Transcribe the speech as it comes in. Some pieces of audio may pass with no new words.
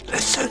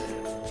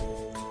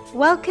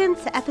Welcome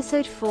to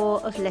episode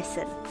 4 of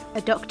Listen,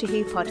 a Doctor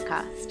Who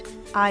podcast.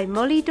 I'm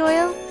Molly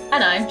Doyle.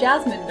 And I'm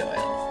Jasmine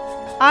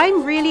Doyle.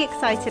 I'm really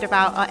excited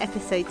about our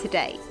episode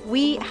today.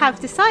 We have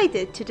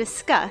decided to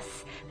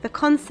discuss the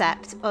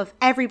concept of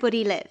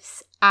Everybody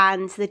Lives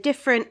and the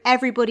different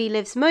Everybody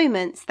Lives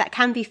moments that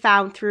can be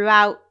found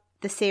throughout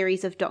the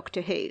series of Doctor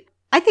Who.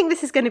 I think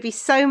this is going to be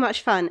so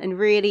much fun and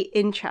really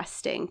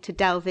interesting to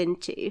delve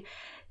into.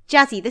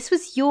 Jazzy, this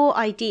was your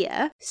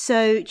idea,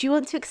 so do you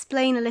want to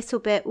explain a little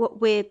bit what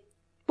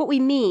we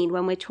mean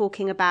when we're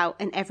talking about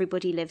an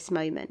Everybody Lives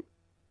moment?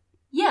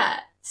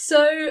 Yeah,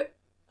 so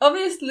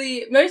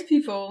obviously most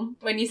people,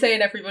 when you say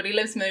an Everybody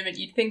Lives moment,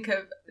 you'd think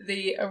of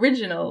the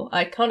original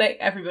iconic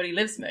Everybody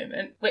Lives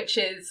moment, which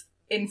is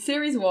in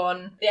Series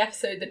 1, the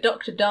episode The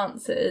Doctor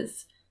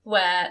Dances,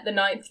 where the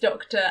Ninth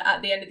Doctor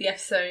at the end of the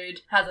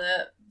episode has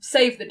a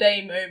save the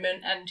day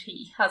moment and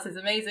he has his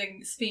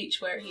amazing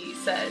speech where he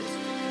says,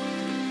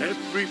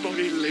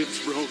 "Everybody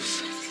lives,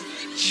 Rose.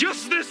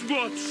 Just this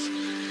once.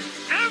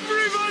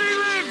 Everybody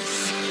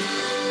lives!"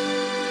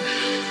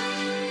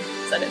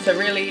 And it's a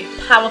really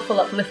powerful,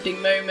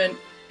 uplifting moment.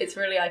 It's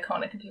really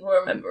iconic and people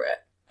remember it.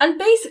 And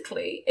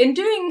basically, in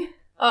doing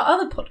our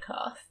other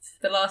podcasts,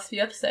 the last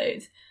few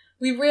episodes,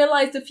 we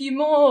realised a few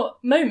more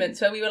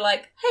moments where we were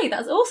like, hey,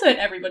 that's also an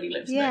Everybody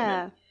Lives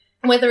moment.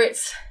 Whether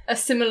it's a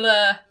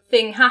similar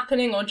thing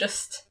happening or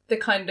just the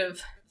kind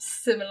of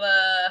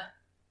similar...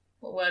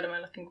 What word am I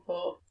looking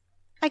for?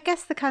 I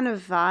guess the kind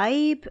of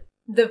vibe.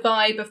 The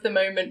vibe of the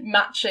moment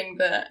matching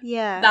that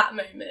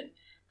moment.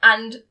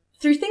 And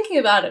through thinking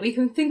about it, we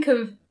can think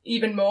of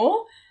even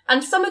more.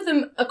 And some of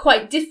them are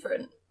quite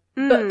different,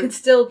 but could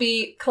still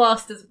be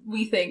classed as,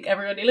 we think,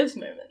 Everybody Lives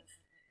moments.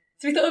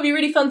 So we thought it would be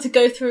really fun to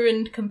go through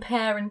and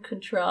compare and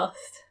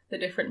contrast the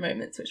different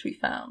moments which we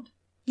found.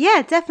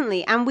 Yeah,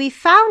 definitely. And we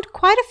found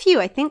quite a few.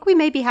 I think we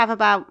maybe have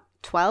about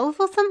 12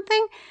 or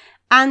something.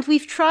 And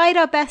we've tried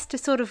our best to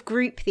sort of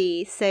group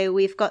these. So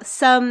we've got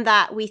some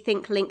that we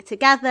think link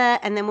together,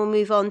 and then we'll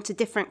move on to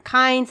different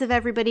kinds of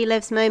Everybody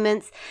Lives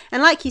moments.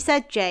 And like you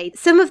said, Jade,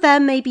 some of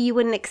them maybe you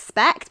wouldn't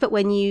expect, but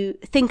when you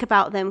think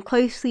about them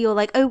closely, you're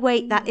like, oh,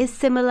 wait, that is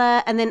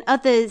similar. And then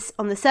others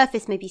on the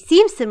surface maybe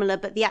seem similar,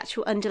 but the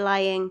actual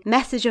underlying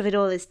message of it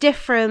all is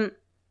different.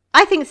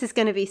 I think this is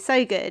going to be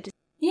so good.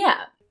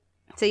 Yeah.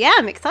 So yeah,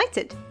 I'm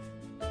excited.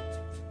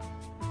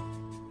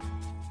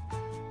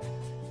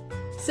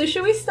 So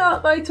shall we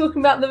start by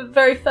talking about the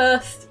very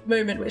first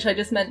moment which I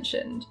just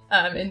mentioned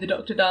in The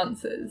Doctor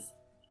Dances?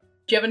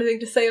 Do you have anything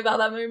to say about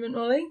that moment,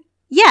 Molly?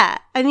 Yeah,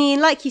 I mean,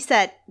 like you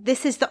said,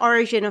 this is the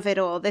origin of it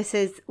all. This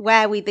is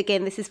where we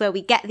begin. This is where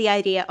we get the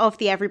idea of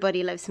the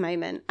Everybody Lives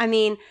moment. I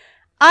mean,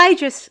 I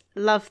just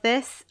love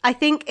this. I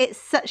think it's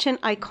such an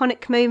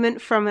iconic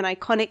moment from an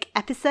iconic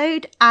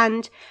episode.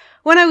 And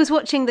when I was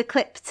watching the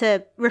clip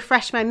to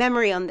refresh my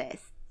memory on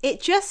this,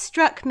 it just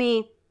struck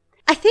me.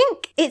 I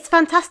think it's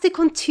fantastic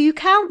on two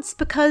counts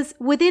because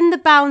within the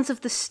bounds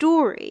of the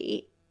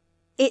story,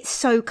 it's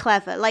so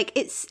clever. Like,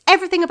 it's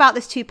everything about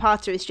this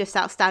two-parter is just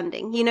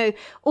outstanding. You know,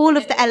 all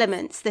of the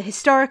elements, the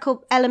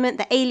historical element,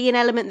 the alien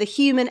element, the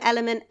human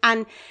element.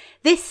 And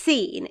this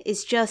scene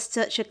is just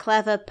such a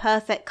clever,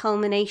 perfect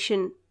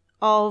culmination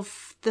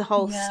of the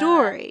whole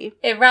story.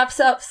 It wraps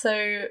up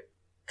so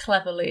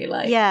cleverly.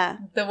 Like,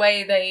 the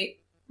way they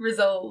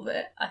resolve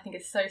it, I think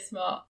is so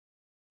smart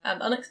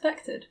and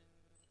unexpected.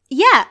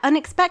 Yeah,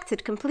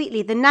 unexpected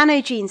completely. The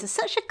nanogenes are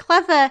such a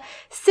clever,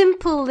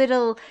 simple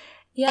little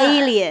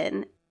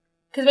alien.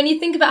 Because when you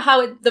think about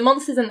how the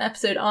monsters in the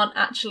episode aren't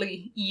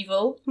actually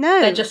evil. No.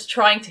 They're just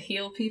trying to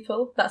heal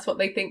people. That's what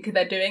they think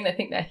they're doing. They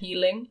think they're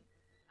healing.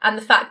 And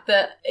the fact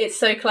that it's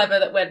so clever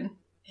that when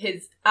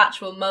his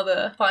actual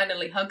mother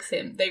finally hugs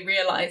him, they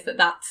realise that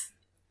that's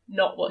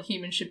not what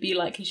humans should be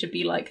like. He should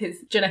be like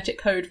his genetic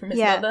code from his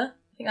mother.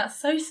 I think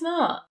that's so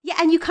smart. Yeah,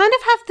 and you kind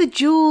of have the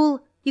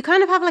dual... You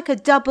kind of have like a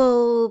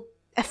double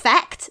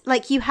effect.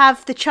 Like you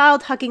have the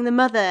child hugging the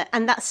mother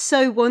and that's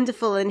so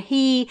wonderful. And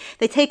they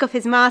take off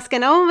his mask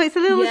and oh, it's a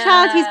little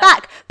child, he's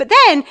back. But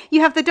then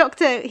you have the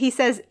Doctor, he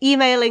says,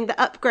 emailing the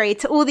upgrade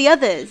to all the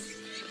others.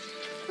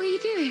 What are you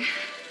doing?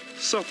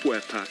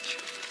 Software patch.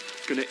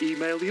 Gonna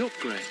email the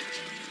upgrade.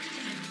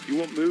 You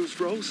want moves,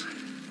 Rose?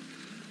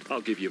 I'll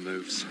give you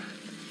moves.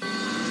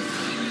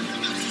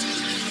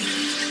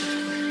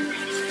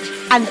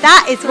 And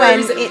that is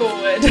when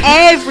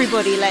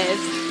Everybody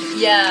Lives.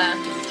 Yeah.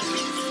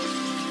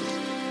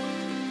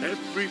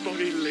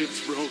 Everybody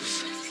lives,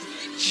 Rose.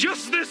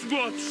 Just this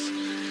once.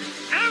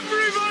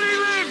 Everybody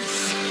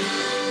lives!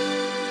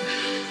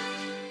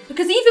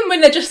 Because even when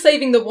they're just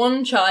saving the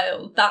one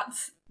child,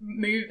 that's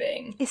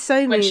moving. It's so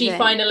moving. When she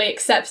finally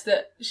accepts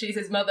that she's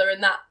his mother in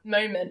that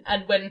moment,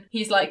 and when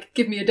he's like,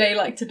 give me a day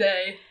like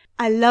today.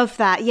 I love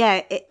that,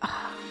 yeah.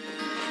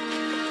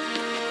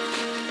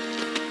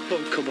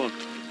 Oh, come on.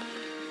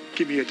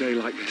 Give me a day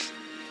like this.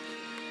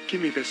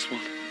 Give me this one.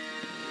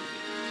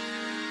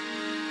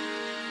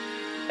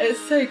 It's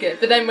so good.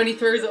 But then when he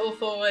throws it all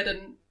forward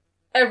and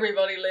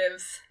everybody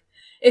lives,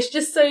 it's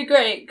just so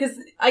great. Because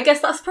I guess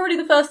that's probably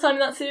the first time in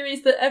that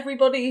series that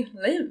everybody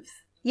lives.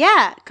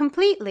 Yeah,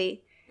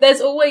 completely.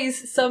 There's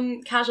always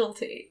some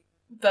casualty,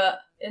 but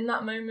in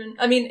that moment,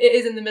 I mean, it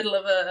is in the middle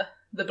of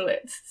the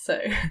Blitz, so...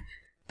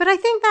 But I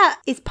think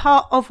that is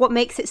part of what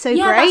makes it so great.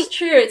 Yeah, that's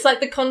true. It's like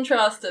the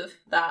contrast of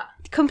that.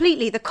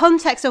 Completely. The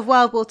context of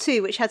World War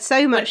II, which had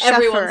so much when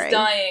everyone's suffering.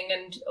 Dying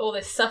and all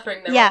this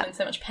suffering, they're all in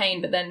so much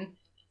pain, but then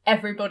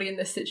everybody in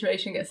this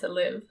situation gets to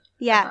live.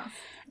 Yeah.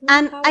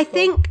 And I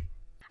think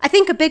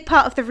a big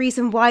part of the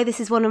reason why this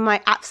is one of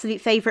my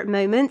absolute favourite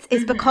moments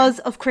is because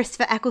of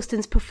Christopher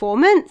Eccleston's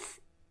performance.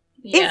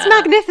 Yeah. It's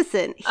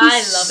magnificent.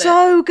 He's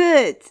so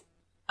good.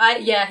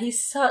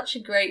 He's such a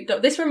great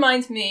doctor. This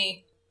reminds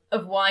me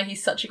of why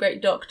he's such a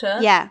great doctor.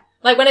 Yeah.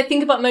 Like, when I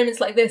think about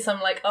moments like this,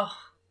 I'm like, oh,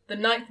 the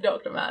Ninth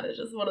Doctor, man, is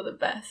just one of the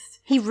best.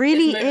 He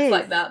really is. Moments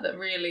like that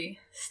really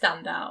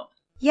stand out.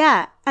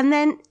 Yeah, and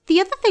then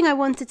the other thing I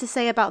wanted to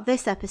say about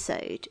this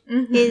episode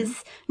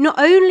is not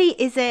only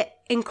is it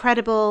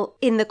incredible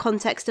in the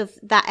context of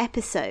that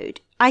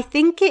episode, I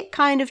think it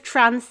kind of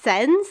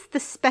transcends the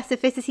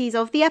specificities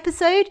of the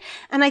episode,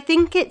 and I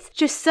think it's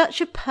just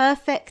such a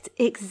perfect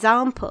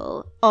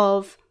example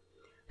of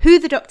who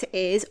the Doctor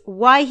is,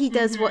 why he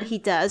does what he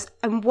does,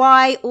 and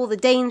why all the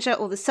danger,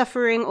 all the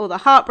suffering, all the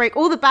heartbreak,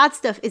 all the bad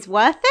stuff is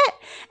worth it.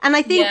 And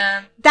I think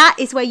that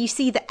is where you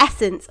see the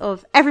essence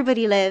of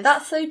Everybody Lives.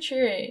 That's so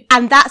true.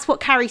 And that's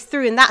what carries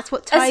through, and that's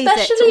what ties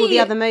it to all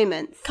the other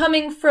moments.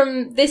 Coming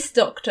from this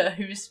Doctor,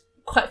 who's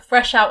quite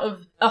fresh out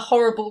of a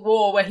horrible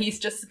war where he's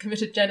just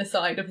committed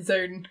genocide of his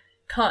own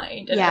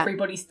kind, and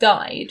everybody's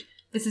died.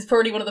 This is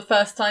probably one of the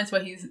first times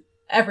where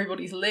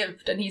everybody's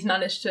lived, and he's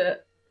managed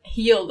to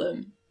heal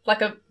them.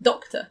 Like a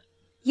doctor.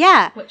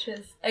 Yeah. Which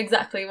is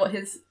exactly what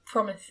his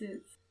promise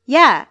is.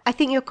 Yeah, I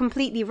think you're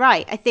completely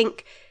right. I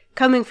think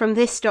coming from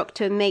this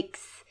Doctor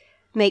makes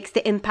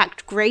the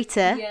impact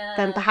greater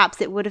than perhaps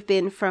it would have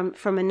been from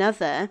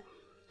another.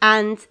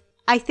 And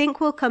I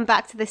think we'll come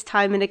back to this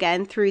time and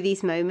again through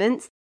these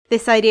moments.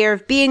 This idea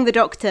of being the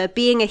Doctor,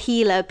 being a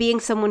healer,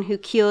 being someone who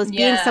cures,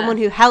 being someone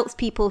who helps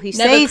people, who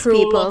saves people.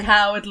 Never cruel or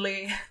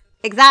cowardly.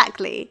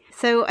 Exactly.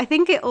 So I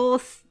think it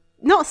all...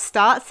 not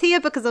starts here,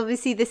 because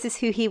obviously this is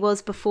who he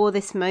was before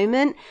this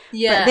moment.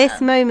 Yeah. But this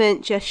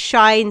moment just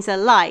shines a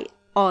light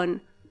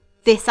on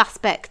this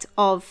aspect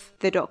of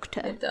the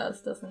Doctor. It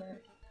does, doesn't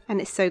it? And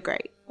it's so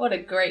great. What a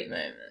great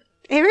moment.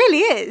 It really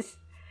is.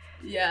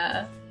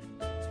 Yeah.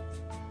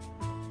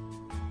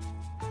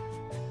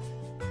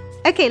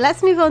 Okay,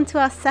 let's move on to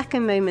our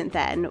second moment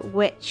then,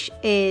 which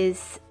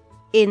is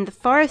in the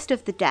Forest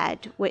of the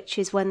Dead, which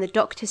is when the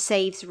Doctor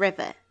saves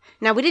River.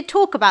 Now, we did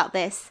talk about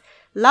this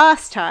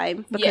last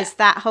time because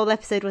that whole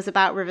episode was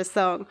about River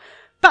Song,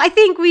 but I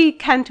think we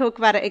can talk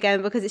about it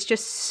again because it's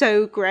just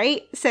so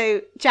great.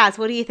 So Jazz,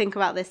 what do you think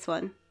about this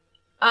one?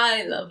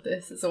 I love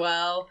this as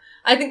well.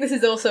 I think this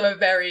is also a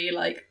very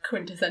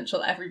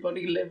quintessential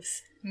Everybody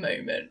Lives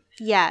moment.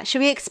 Yeah,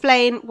 should we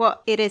explain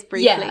what it is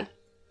briefly? Yeah.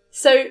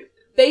 So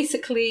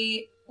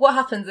basically what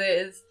happens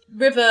is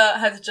River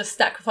has just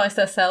sacrificed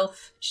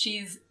herself.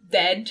 She's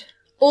dead.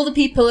 All the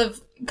people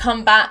have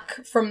come back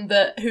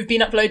who've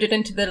been uploaded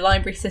into the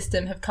library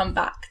system have come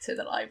back to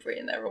the library,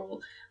 and they're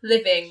all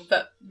living,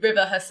 but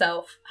River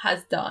herself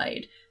has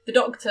died. The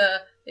Doctor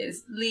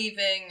is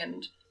leaving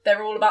and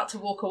they're all about to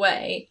walk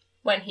away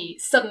when he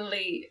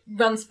suddenly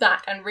runs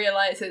back and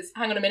realises,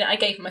 hang on a minute, I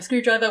gave him my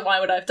screwdriver, why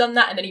would I have done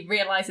that? And then he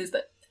realises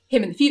that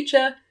him in the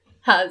future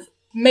has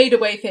made a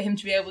way for him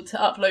to be able to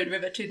upload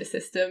River to the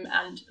system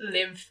and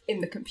live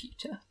in the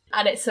computer.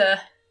 And it's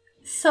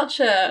such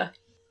a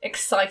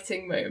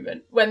exciting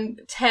moment when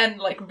Ten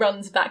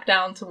runs back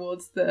down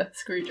towards the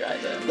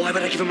screwdriver. Why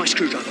would I give her my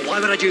screwdriver? Why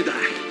would I do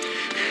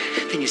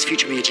that? Thing is,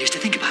 future me had years to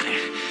think about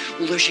it.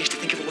 Although she has to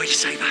think of a way to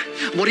save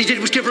her. And what he did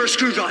was give her a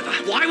screwdriver.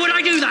 Why would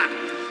I do that?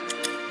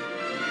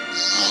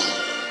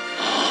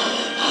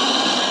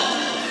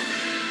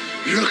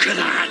 Look at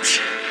that.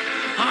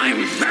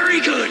 I'm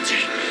very good.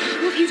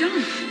 What have you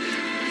done?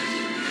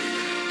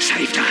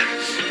 Saved her.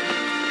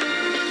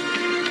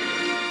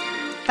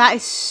 That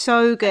is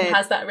so good. And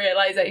has that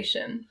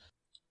realisation.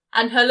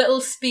 And her little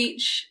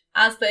speech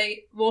as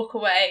they walk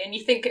away, and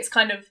you think it's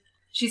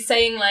she's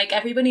saying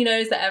everybody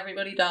knows that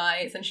everybody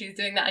dies, and she's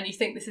doing that, and you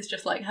think this is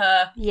just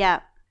her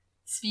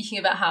speaking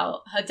about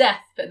her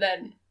death, but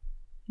then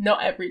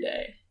not every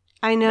day.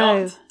 I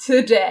know. Not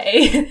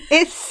today.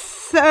 It's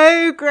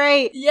so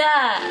great.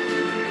 Yeah.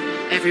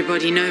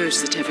 Everybody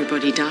knows that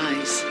everybody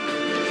dies.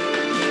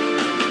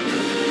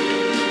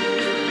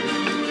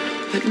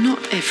 But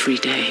not every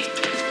day.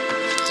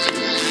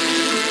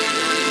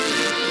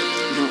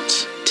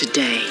 Not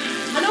today.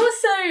 And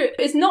also,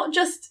 it's not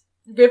just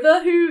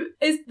River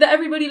that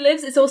everybody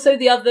lives, it's also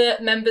the other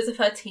members of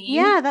her team.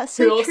 Yeah, that's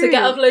so true. Who also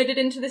get uploaded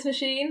into this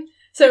machine.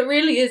 So it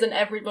really is an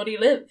Everybody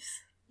Lives.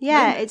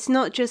 Yeah, it's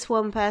not just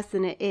one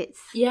person, it's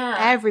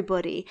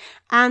everybody.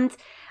 And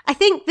I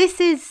think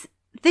this is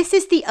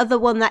the other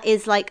one that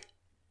is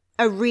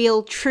a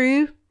real,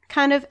 true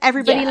kind of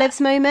Everybody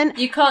Lives moment.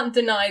 You can't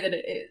deny that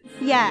it is.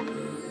 Yeah.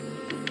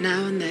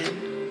 Now and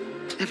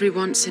then, every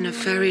once in a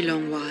very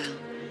long while,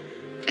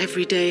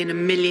 every day in a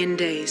million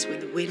days when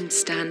the wind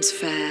stands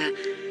fair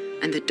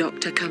and the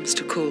doctor comes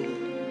to call.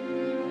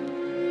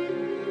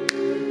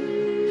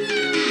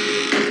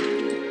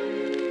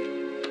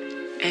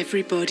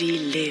 Everybody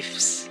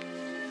lives.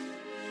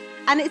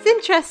 And it's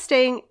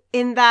interesting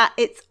in that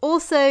it's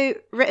also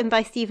written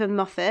by Stephen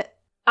Moffat.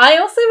 I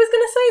also was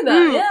going to say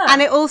that, yeah.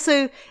 And it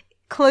also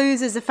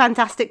closes a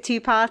fantastic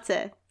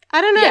two-parter.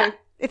 I don't know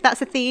if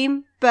that's a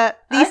theme, but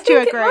these two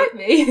are great.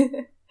 Might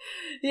be.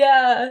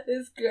 Yeah,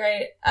 it's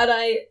great. And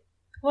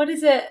what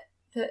is it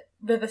that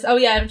Rivers? Oh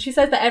yeah, she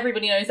says that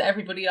everybody knows that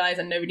everybody dies,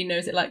 and nobody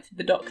knows it like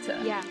the Doctor.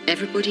 Yeah.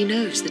 Everybody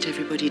knows that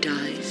everybody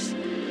dies,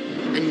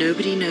 and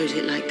nobody knows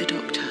it like the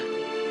Doctor.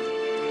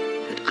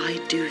 But I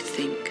do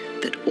think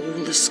that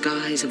all the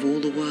skies of all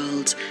the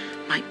worlds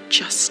might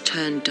just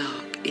turn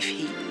dark if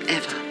he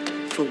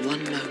ever, for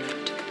one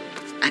moment,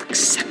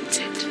 accepts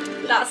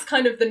it. That's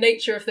kind of the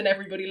nature of the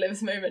Everybody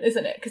Lives moment,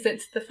 isn't it? Because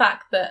it's the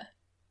fact that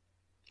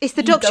it's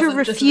the he Doctor doesn't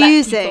refusing.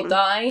 Just let people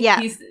die. Yeah.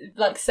 He's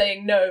like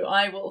saying, no,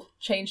 I will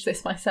change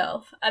this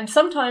myself. And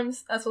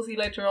sometimes, as we'll see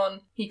later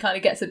on, he kind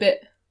of gets a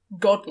bit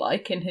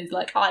godlike in his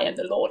like, I am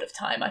the Lord of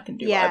Time, I can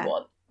do what I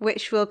want.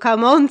 Which we'll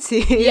come on to.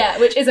 Yeah,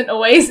 which isn't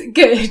always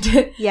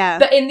good. Yeah.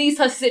 But in these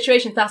types of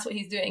situations, that's what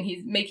he's doing.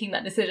 He's making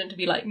that decision to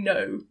be like,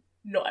 no,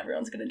 not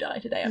everyone's going to die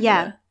today.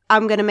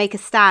 I'm going to make a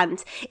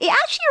stand. It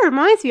actually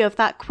reminds me of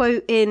that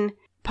quote in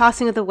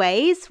Passing of the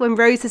Ways when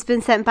Rose has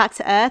been sent back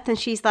to Earth and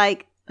she's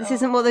like, this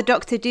isn't what the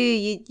Doctor do.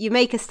 You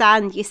make a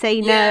stand, you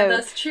say no. Yeah,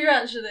 that's true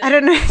actually. I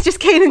don't know, it just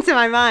came into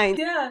my mind.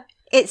 Yeah.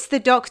 It's the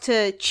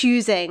Doctor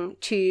choosing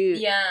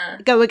to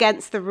go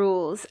against the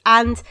rules.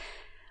 And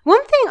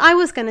one thing I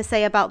was going to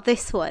say about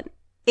this one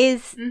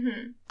is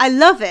I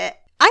love it.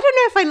 I don't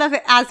know if I love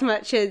it as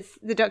much as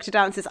the Doctor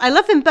Dances. I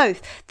love them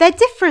both. They're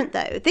different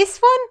though. This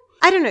one,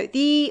 I don't know.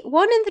 The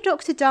one in the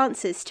Doctor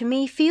Dances to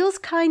me feels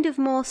kind of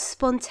more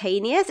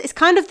spontaneous. It's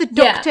kind of the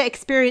Doctor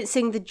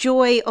experiencing the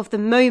joy of the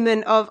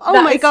moment of,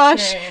 oh my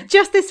gosh,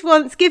 just this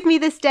once, give me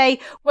this day.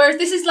 Whereas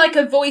this is like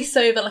a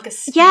voiceover, like a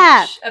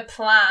speech, a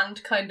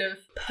planned kind of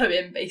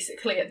poem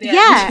basically at the end.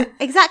 Yeah,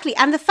 exactly.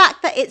 And the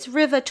fact that it's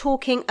River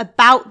talking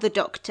about the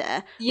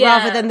Doctor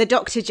rather than the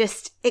Doctor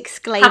just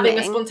exclaiming. Having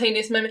a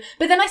spontaneous moment.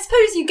 But then I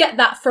suppose you get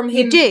that from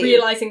him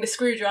realising the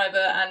screwdriver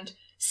and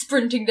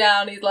sprinting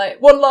down. He's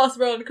like, one last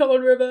run, come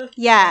on River.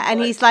 Yeah, and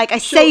he's like, I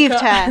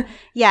saved her.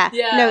 Yeah,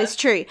 no, it's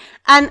true.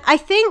 And I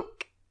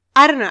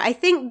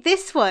think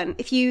this one,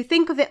 if you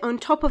think of it on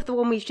top of the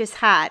one we've just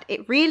had,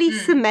 it really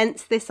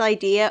cements this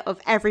idea of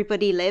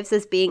Everybody Lives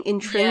as being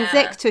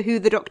intrinsic to who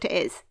the Doctor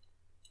is.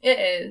 It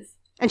is.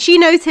 And she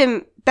knows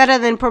him better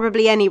than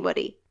probably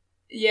anybody.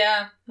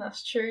 Yeah,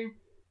 that's true.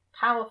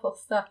 Powerful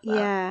stuff, though.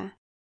 Yeah.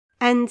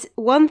 And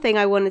one thing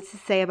I wanted to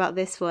say about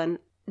this one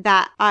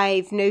that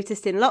I've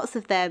noticed in lots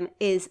of them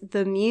is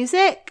the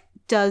music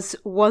does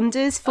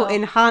wonders for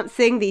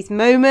enhancing these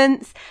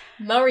moments.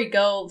 Murray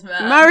Gold,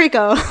 man. Murray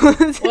Gold.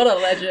 What a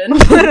legend.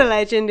 What a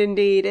legend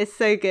indeed. It's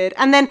so good.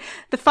 And then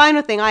the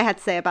final thing I had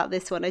to say about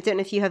this one, I don't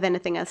know if you have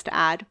anything else to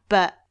add,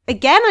 but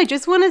again, I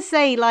just want to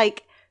say,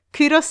 like,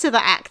 kudos to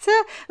the actor.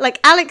 Like,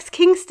 Alex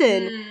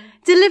Kingston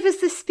delivers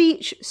the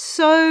speech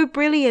so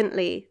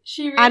brilliantly.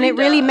 She really and it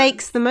really does.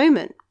 makes the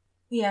moment.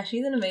 Yeah,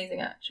 she's an amazing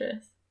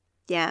actress.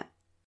 Yeah.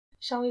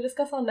 Shall we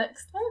discuss our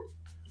next one?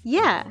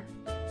 Yeah.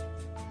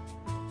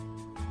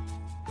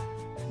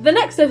 The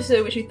next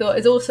episode, which we thought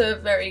is also a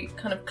very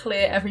kind of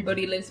clear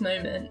Everybody Lives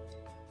moment,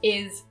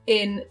 is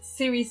in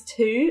Series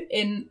 2,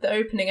 in the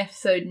opening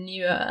episode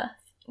New Earth,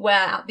 where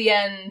at the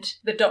end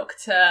the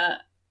Doctor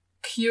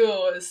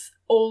cures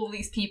all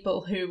these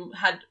people who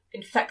had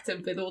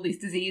infected with all these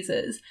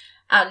diseases,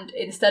 and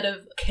instead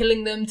of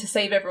killing them to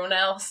save everyone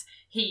else,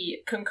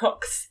 he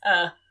concocts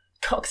a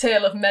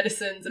cocktail of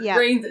medicines and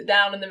rains it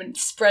down on them and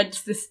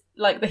spreads this,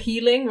 like, the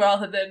healing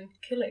rather than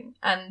killing.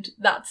 And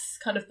that's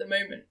kind of the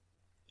moment.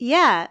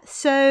 Yeah,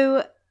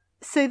 so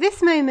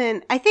this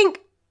moment, I think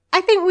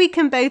we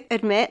can both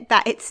admit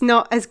that it's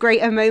not as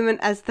great a moment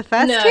as the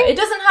first two. No, it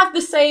doesn't have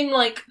the same,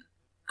 like,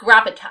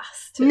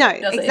 gravitas to it,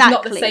 does it? It's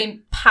not the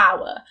same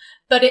power.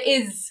 But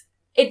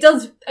it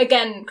does,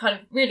 again, kind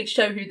of really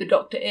show who the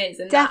Doctor is.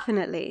 And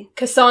definitely.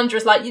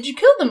 Cassandra's like, did you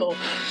kill them all?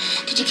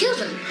 Did you kill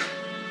them?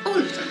 All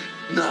of them?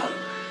 No.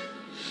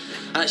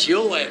 That's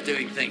your way of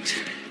doing things.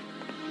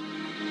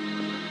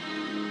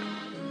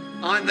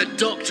 I'm the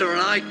Doctor and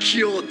I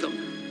cured them.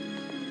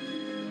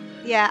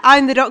 Yeah,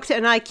 I'm the Doctor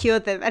and I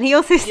cured them. And he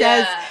also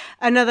says,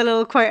 another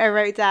little quote I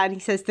wrote down, he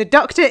says, the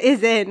Doctor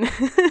is in.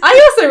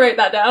 I also wrote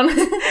that down.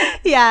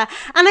 Yeah,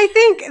 and I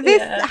think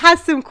this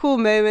has some cool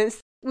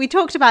moments. We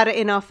talked about it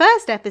in our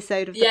first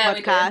episode of the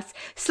podcast,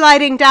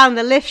 sliding down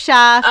the lift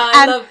shaft.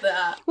 I love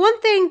that. One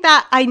thing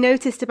that I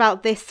noticed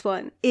about this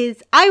one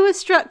is I was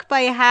struck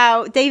by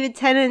how David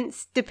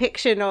Tennant's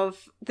depiction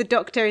of the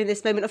Doctor in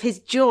this moment, of his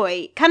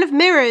joy, kind of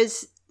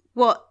mirrors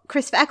what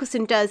Christopher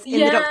Eccleston does in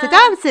The Doctor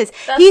Dances.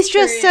 He's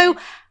just so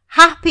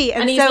happy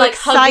and so like,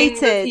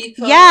 excited.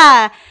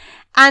 Yeah.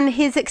 And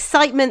his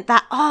excitement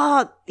that,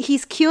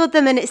 he's cured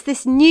them and it's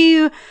this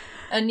new...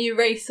 a new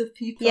race of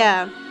people.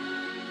 Yeah.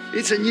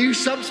 It's a new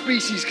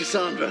subspecies,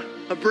 Cassandra.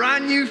 A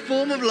brand new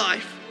form of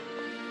life.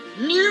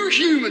 New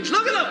humans.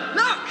 Look at them.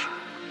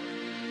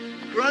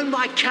 Look. Grown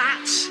by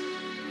cats.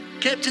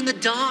 Kept in the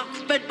dark.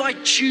 Fed by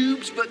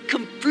tubes. But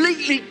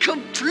completely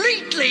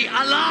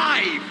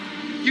alive.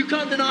 You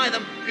can't deny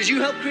them because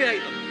you helped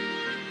create them.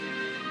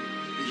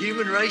 The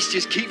human race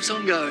just keeps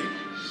on going.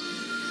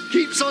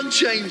 Keeps on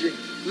changing.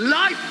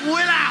 Life will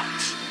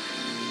out.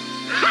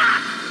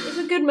 Ha! It's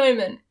a good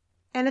moment.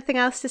 Anything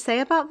else to say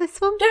about this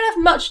one? Don't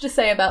have much to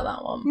say about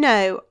that one.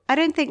 No, I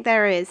don't think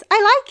there is.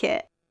 I like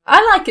it.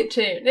 I like it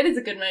too. It is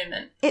a good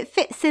moment. It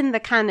fits in the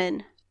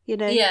canon, you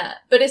know? Yeah,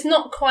 but it's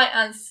not quite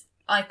as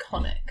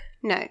iconic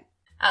No.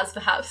 as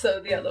perhaps some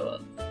of the other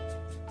ones.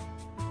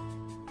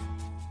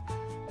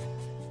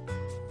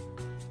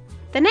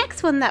 The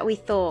next one that we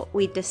thought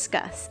we'd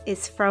discuss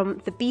is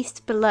from The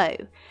Beast Below.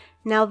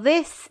 Now,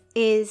 this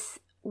is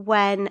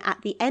when,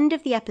 at the end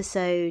of the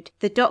episode,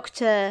 the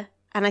Doctor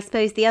and I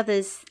suppose the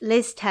others,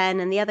 Liz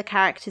 10 and the other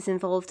characters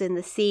involved in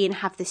the scene,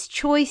 have this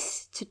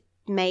choice to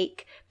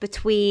make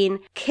between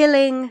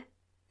killing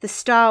the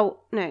star...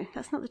 No,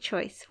 that's not the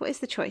choice. What is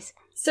the choice?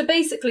 So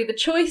basically, the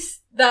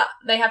choice that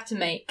they have to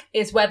make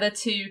is whether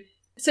to...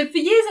 So for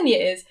years and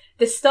years,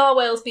 the Star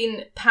Whale's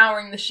been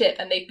powering the ship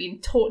and they've been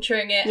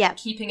torturing it and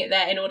keeping it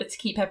there in order to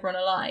keep everyone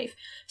alive.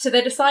 So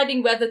they're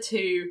deciding whether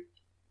to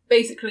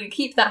basically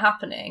keep that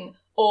happening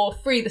or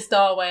free the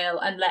Star Whale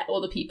and let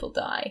all the people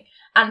die.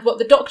 And what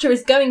the Doctor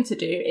is going to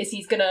do is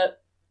he's going to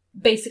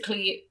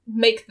basically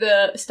make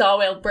the Star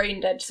Whale brain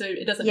dead so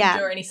it doesn't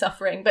endure any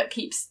suffering, but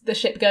keeps the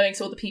ship going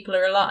so all the people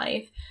are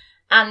alive.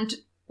 And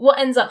what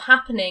ends up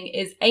happening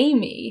is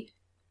Amy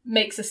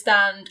makes a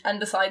stand and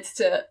decides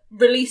to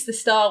release the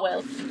Star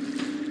Whale.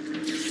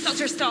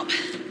 Doctor, stop.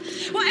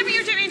 Whatever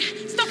you're doing,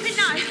 stop it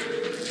now.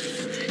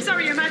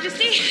 Sorry, Your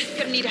Majesty.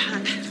 Gonna need a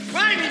hand.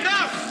 Amy,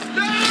 no!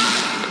 No!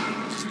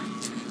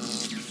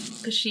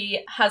 Because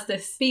she has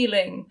this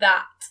feeling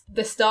that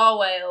the Star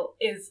Whale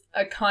is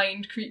a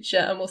kind creature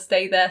and will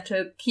stay there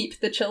to keep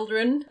the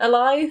children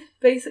alive,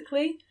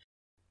 basically.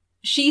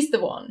 She's the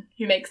one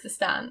who makes the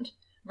stand,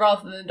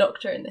 rather than the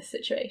Doctor in this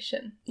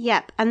situation.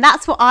 Yep, and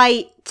that's what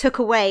I took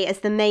away as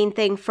the main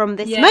thing from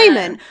this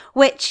moment,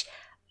 which,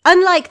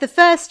 unlike the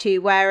first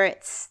two where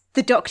it's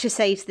the Doctor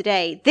saves the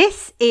day,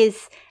 this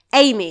is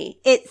Amy.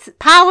 It's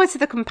power to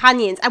the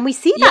companions, and we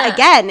see that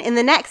again in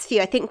the next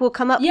few. I think we'll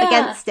come up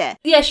against it.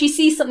 Yeah, she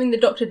sees something the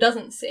Doctor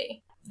doesn't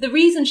see. The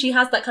reason she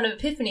has that kind of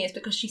epiphany is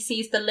because she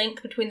sees the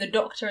link between the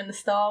Doctor and the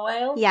Star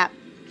Whale. Yeah.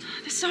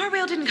 The Star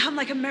Whale didn't come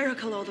like a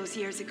miracle all those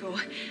years ago.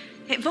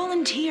 It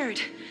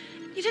volunteered.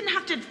 You didn't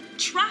have to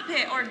trap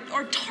it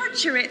or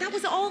torture it. That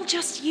was all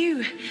just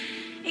you.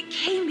 It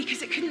came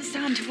because it couldn't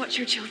stand to watch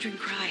your children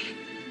cry.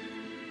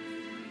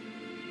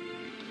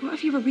 What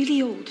if you were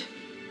really old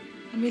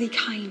and really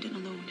kind and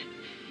alone?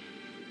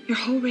 Your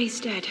whole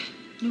race dead,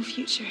 no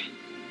future.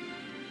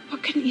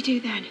 What couldn't you do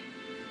then?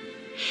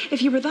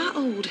 If you were that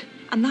old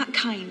and that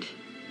kind,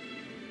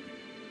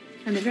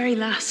 and the very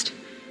last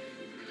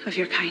of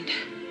your kind,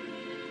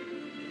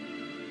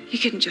 you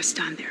couldn't just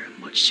stand there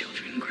and watch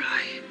children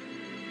cry.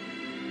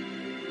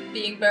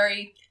 Being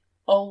very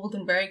old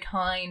and very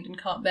kind and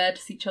can't bear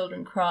to see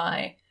children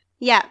cry.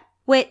 Yeah,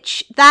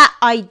 which that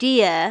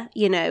idea,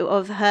 you know,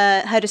 of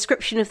her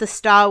description of the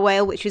Star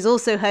Whale, which is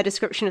also her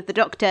description of the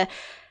Doctor,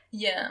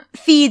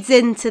 feeds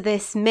into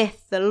this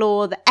myth, the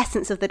lore, the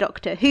essence of the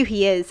Doctor, who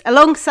he is,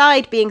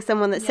 alongside being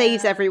someone that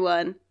saves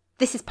everyone.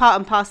 This is part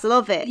and parcel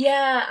of it.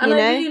 Yeah, and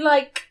I really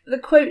like the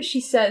quote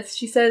she says.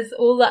 She says,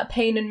 all that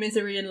pain and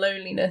misery and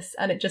loneliness,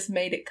 and it just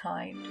made it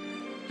kind.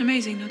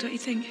 Amazing, though, don't you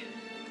think?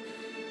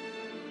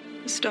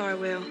 The Star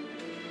Whale.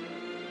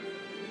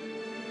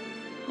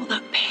 All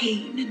that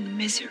pain and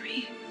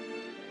misery.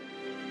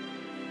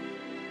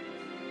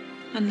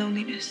 And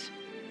loneliness.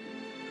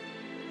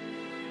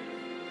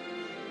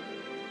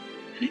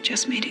 And it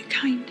just made it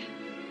kind.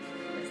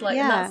 It's like,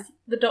 and that's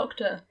the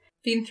Doctor.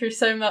 Been through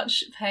so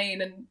much pain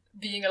and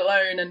being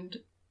alone, and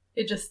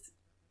it just,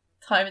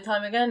 time and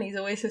time again, he's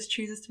always just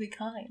chooses to be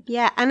kind.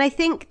 Yeah, and I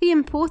think the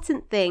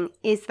important thing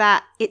is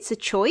that it's a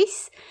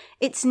choice.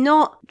 It's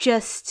not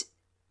just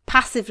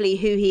passively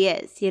who he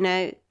is, you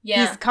know?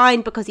 Yeah. He's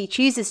kind because he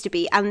chooses to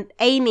be. And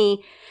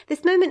Amy,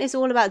 this moment is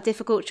all about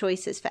difficult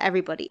choices for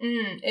everybody.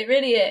 It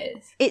really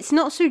is. It's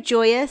not so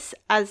joyous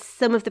as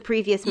some of the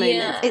previous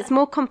moments. It's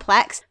more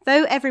complex.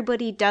 Though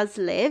everybody does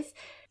live,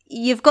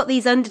 you've got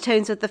these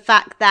undertones of the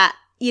fact that,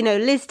 you know,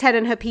 Liz 10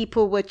 and her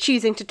people were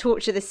choosing to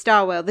torture the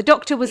Star Whale. The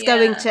Doctor was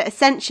going to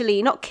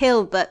essentially not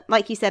kill, but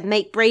like you said,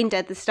 make brain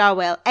dead the Star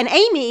Whale. And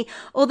Amy,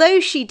 although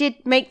she did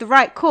make the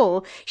right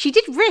call, she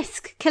did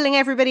risk killing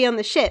everybody on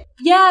the ship.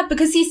 Yeah,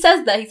 because he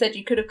says that. He said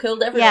you could have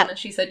killed everyone, and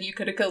she said you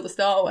could have killed the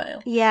Star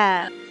Whale.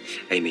 Yeah.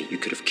 Amy, you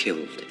could have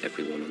killed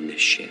everyone on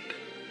this ship.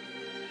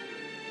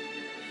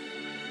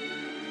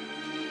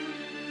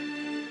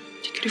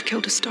 You could have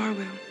killed a Star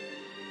Whale.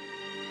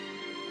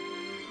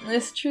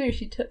 It's true,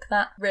 she took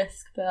that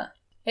risk, but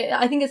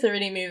I think it's a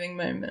really moving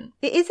moment.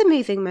 It is a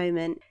moving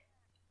moment.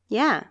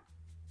 Yeah.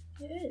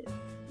 It is.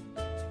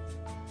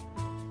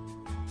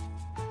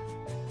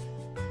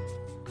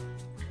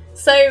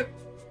 So,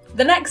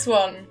 the next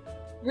one,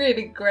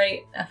 really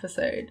great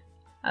episode,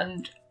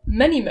 and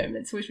many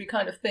moments which we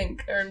kind of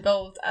think are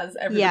involved as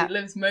Everybody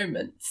Lives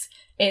moments,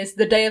 is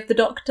The Day of the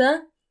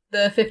Doctor,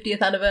 the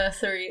 50th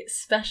anniversary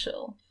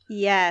special.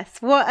 Yes,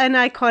 what an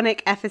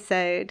iconic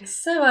episode.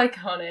 So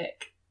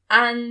iconic.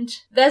 And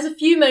there's a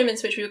few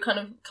moments which we would kind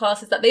of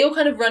class as that. They all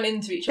kind of run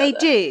into each other. They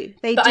do.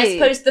 But I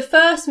suppose the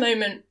first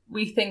moment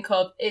we think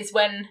of is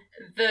when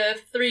the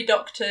three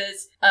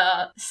doctors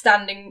are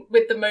standing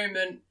with the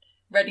moment,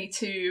 ready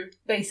to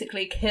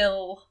basically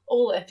kill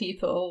all their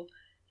people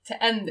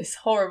to end this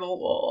horrible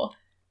war.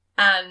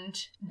 And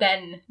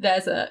then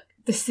there's a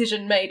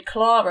decision made.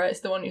 Clara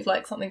is the one who's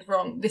like, something's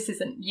wrong, this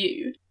isn't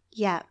you.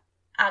 Yeah.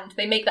 And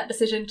they make that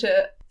decision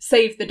to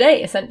save the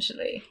day,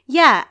 essentially.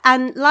 Yeah,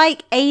 and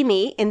like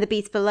Amy in The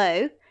Beast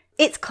Below,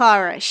 it's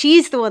Clara.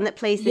 She's the one that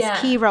plays this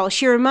key role.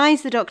 She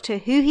reminds the Doctor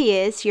who he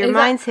is. She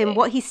reminds him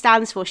what he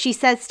stands for. She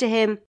says to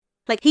him,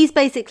 like, he's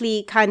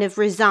basically kind of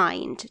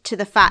resigned to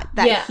the fact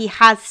that he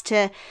has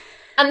to...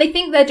 And they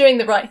think they're doing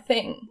the right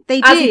thing.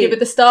 They as do. he did with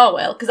the Star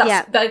Whale, because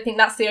I think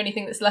that's the only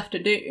thing that's left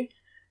to do.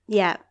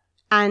 Yeah.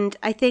 And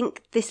I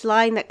think this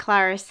line that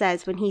Clara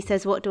says when he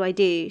says, "What do I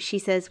do?" She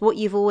says, "What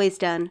you've always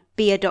done,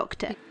 be a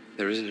doctor."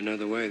 There isn't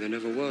another way, there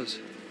never was.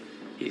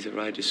 Either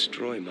I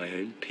destroy my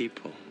own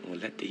people or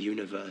let the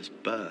universe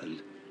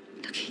burn.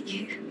 Look at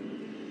you.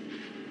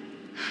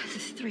 The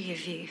three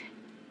of you.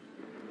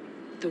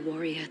 The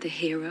warrior, the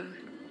hero.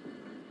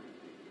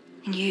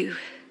 And you.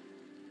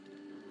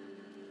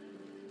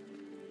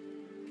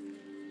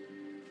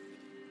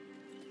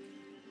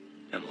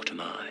 And what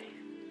am I?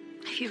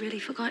 Have you really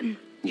forgotten?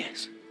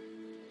 Yes.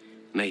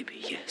 Maybe,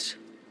 yes.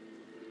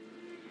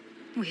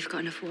 We've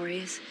got enough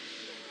warriors.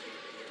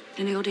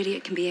 An old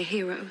idiot can be a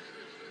hero.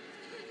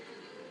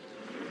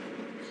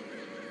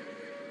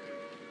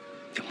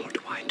 Then what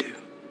do I do?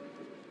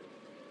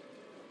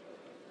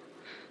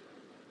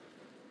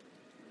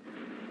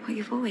 What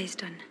you've always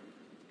done.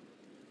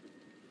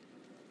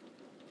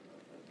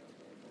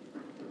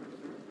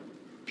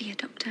 Be a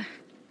doctor.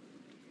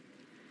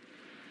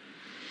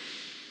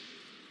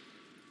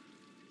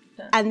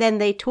 And then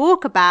they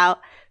talk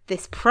about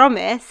this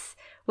promise,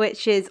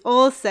 which is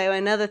also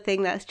another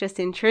thing that's just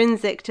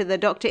intrinsic to the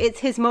Doctor. It's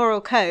his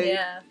moral code.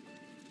 Yeah.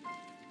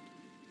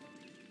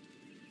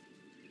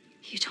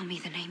 You told me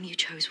the name you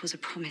chose was a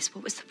promise.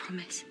 What was the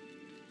promise?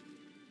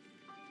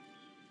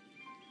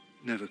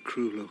 Never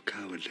cruel or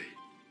cowardly.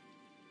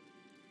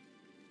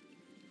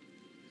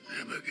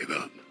 Never give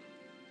up.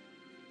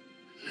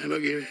 Never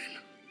give in.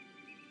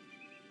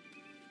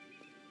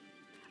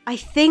 I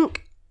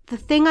think the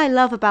thing I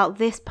love about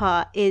this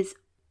part is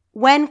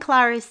when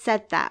Clara's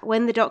said that,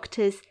 when the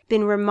Doctor's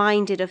been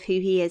reminded of who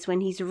he is, when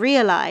he's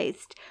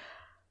realised,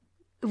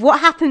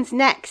 what happens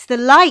next? The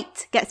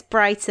light gets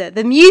brighter,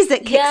 the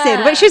music kicks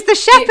in, which is the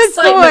Shepherd's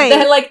Boy.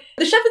 They're like,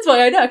 the Shepherd's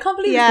Boy, I know, I can't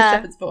believe it's the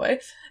Shepherd's Boy.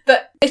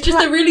 But it's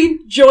just a really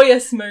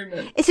joyous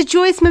moment. It's a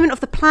joyous moment of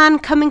the plan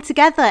coming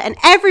together, and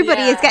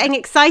everybody is getting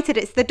excited.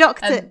 It's the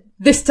Doctor. And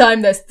this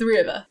time there's three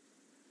of us.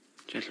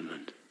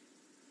 Gentlemen,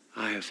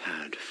 I have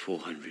had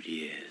 400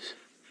 years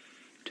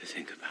to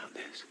think about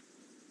this.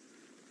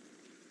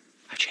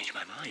 I've changed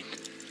my mind.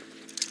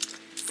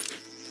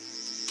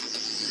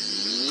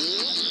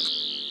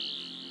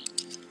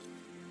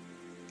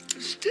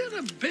 There's still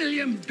a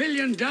billion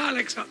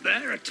Daleks up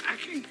there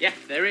attacking. Yeah,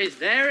 there is.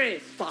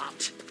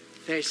 But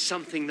there's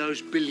something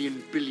those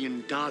billion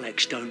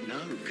Daleks don't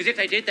know. Because if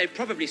they did, they'd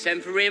probably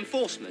send for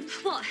reinforcements.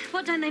 What?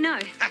 What don't they know?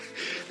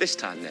 This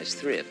time there's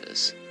three of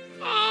us.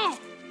 Oh,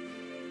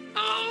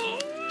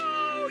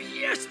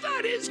 yes,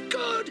 that is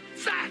good.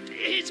 That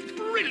is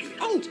brilliant.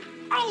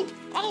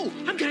 Oh,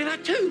 I'm getting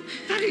that too.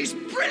 That is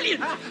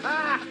brilliant.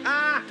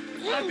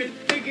 I've been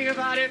thinking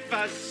about it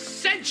for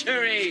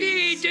centuries.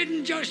 She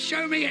didn't just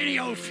show me any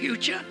old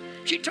future.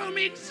 She told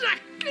me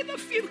exactly the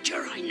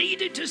future I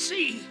needed to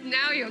see.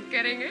 Now you're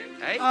getting it.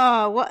 Hey?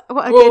 Oh, what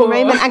a good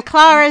moment. And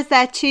Clara's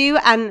there too,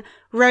 and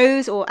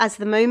Rose, or as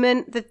the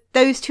moment,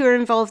 those two are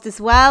involved as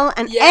well.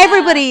 And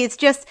everybody is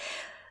just...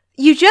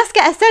 You just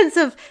get a sense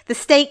of the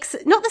stakes,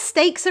 not the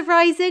stakes are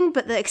rising,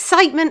 but the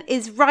excitement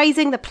is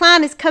rising. The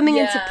plan is coming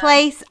into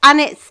place. And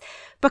it's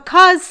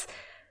because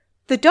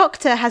the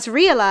Doctor has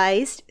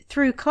realised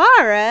through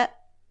Clara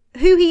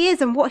who he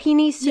is and what he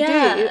needs to do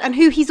and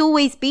who he's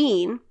always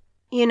been,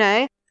 you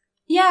know?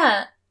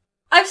 Yeah.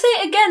 I'd say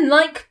it again,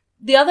 like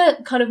the other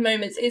kind of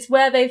moments, is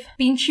where they've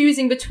been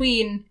choosing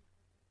between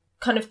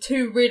kind of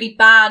two really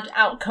bad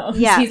outcomes.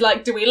 Yeah. He's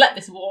like, do we let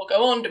this war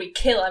go on? Do we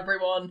kill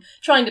everyone?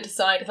 Trying to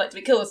decide, it's like, do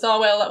we kill the Star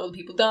Whale, let all the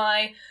people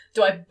die?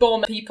 Do I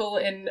bomb people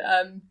in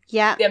The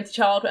Empty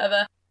Child,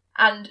 whatever?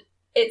 And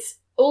it's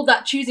all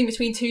that choosing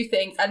between two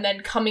things and then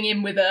coming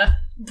in with a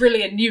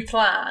brilliant new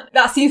plan.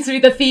 That seems to be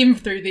the theme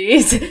through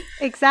these.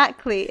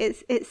 Exactly.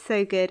 It's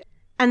so good.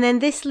 And then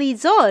this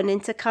leads on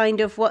into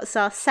kind of what's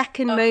our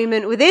second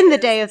moment within the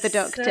Day of the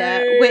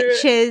Doctor,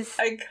 which is...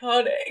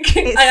 iconic.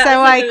 It's I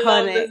so absolutely iconic.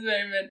 love this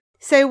moment.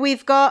 So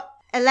we've got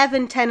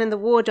 11, 10 and the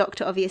War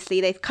Doctor,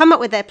 obviously, they've come up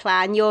with their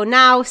plan. You're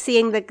now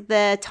seeing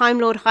the Time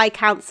Lord High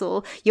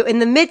Council. You're in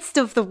the midst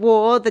of the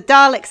war. The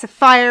Daleks are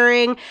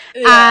firing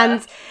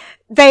and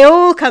they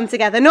all come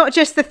together, not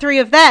just the three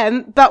of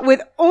them, but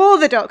with all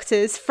the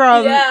Doctors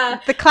from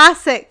the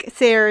classic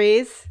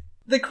series.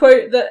 The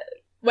quote that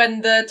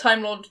when the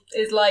Time Lord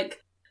is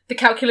like, the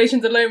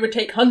calculations alone would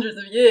take hundreds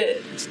of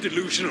years. It's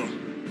delusional.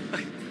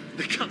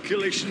 The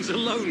calculations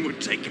alone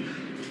would take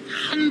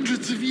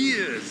hundreds of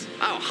years.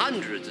 Oh,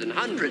 hundreds and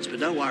hundreds, but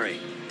don't worry.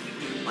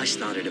 I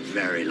started a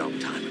very long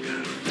time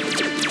ago.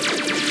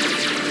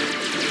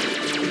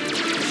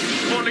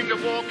 Calling the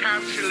War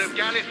Council of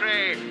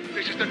Gallifrey.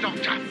 This is the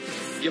Doctor.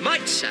 You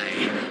might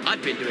say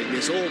I've been doing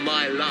this all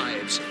my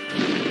lives.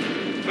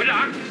 We're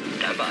done.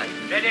 Stand by.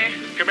 Ready.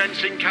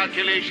 Commencing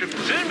calculations.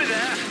 Soon be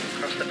there.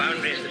 Across the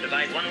boundaries that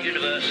divide one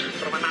universe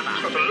from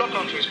another. Got to lock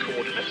onto his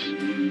coordinates.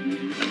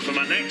 And for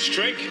my next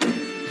trick,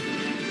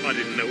 I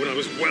didn't know when I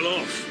was well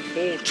off.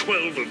 All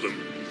 12 of them.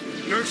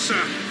 No,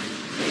 sir.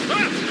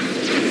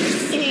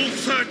 All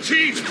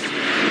 13!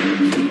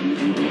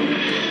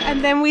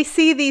 And then we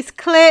see these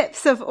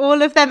clips of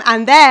all of them,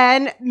 and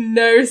then...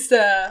 No,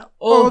 sir.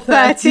 All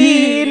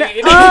 13.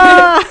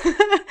 Oh!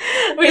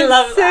 We It's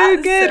love that.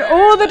 so good. So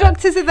all the much.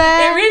 Doctors are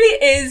there. It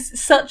really is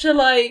such a,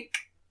 like,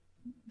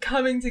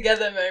 coming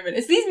together moment.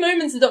 It's these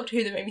moments of Doctor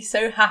Who that make me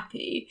so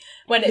happy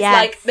when it's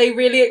like they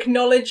really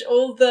acknowledge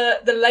all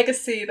the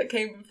legacy that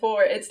came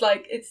before it. It's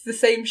like it's the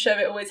same show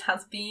it always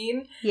has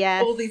been.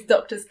 Yes. All these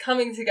Doctors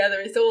coming together,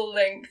 it's all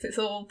linked, it's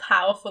all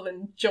powerful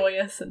and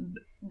joyous and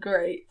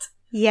great.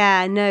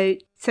 Yeah, no,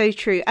 so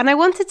true. And I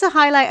wanted to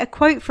highlight a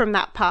quote from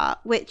that part,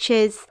 which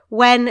is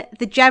when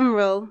the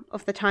general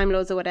of the Time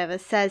Lords or whatever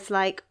says,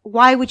 like,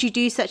 why would you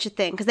do such a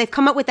thing? Because they've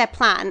come up with their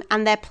plan,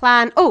 and their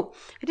plan... Oh,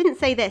 I didn't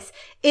say this.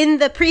 In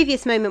the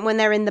previous moment when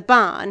they're in the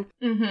barn,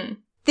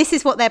 this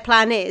is what their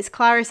plan is.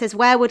 Clara says,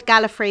 where would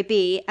Gallifrey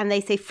be? And they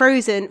say,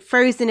 frozen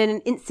in an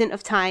instant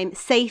of time,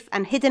 safe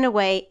and hidden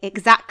away,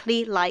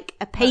 exactly like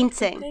a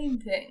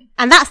painting.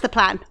 And that's the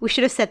plan. We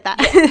should have said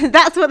that.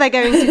 That's what they're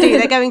going to do.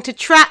 They're going to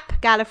trap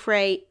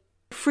Gallifrey,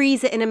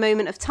 freeze it in a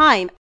moment of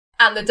time.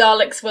 And the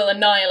Daleks will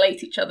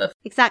annihilate each other.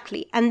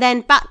 Exactly. And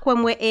then back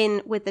when we're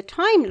in with the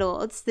Time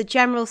Lords, the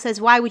General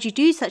says, why would you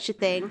do such a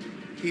thing?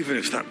 Even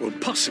if that were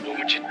possible,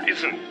 which it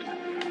isn't.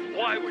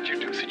 Why would you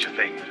do such a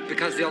thing?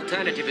 Because the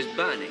alternative is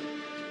burning.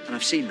 And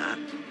I've seen that.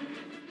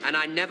 And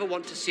I never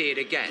want to see it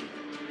again.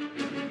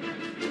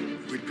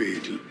 We'd be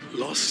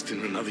lost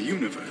in another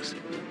universe.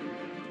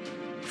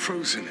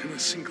 Frozen in a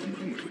single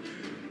moment.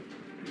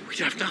 We'd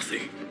have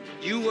nothing.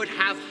 You would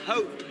have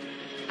hope.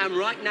 And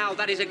right now,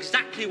 that is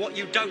exactly what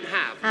you don't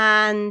have.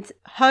 And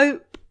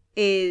hope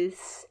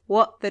is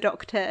what the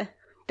Doctor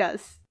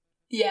does.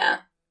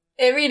 Yeah,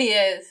 it really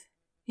is.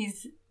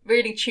 He's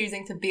really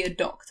choosing to be a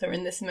doctor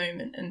in this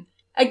moment. And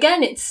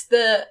again, it's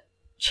the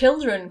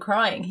children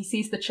crying. He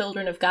sees the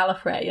children of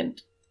Gallifrey,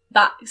 and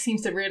that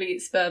seems to really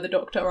spur the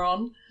Doctor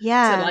on.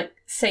 Yeah. To, like,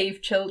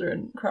 save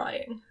children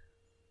crying.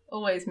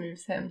 Always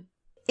moves him.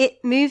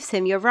 It moves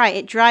him, you're right.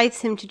 It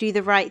drives him to do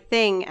the right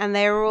thing, and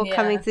they're all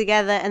coming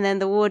together, and then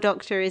the War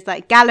Doctor is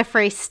like,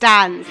 Gallifrey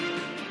stands.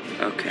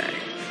 Okay.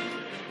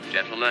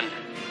 Gentlemen,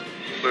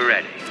 we're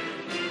ready.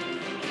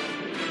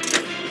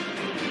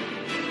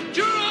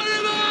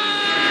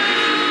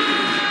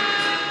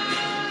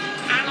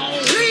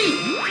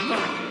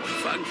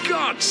 For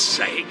God's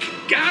sake,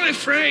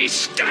 Gallifrey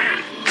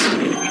stands!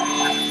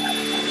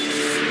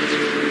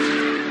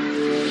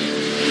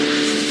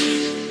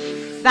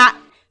 That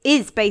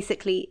is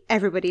basically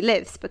Everybody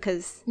Lives,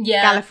 because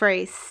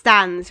Gallifrey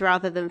stands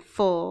rather than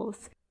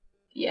falls.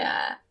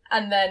 Yeah,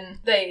 and then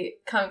they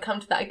kind of come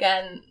to that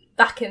again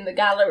back in the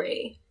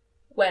gallery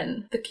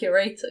when the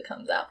curator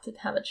comes out to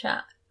have a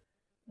chat,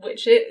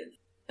 which is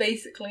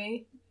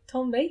basically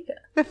Tom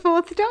Baker. The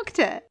Fourth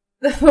Doctor.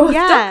 The Fourth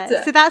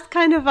Doctor. So that's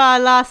kind of our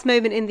last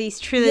moment in these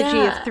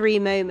trilogy of 3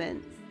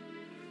 moments.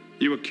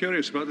 You were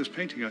curious about this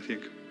painting, I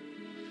think.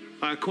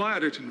 I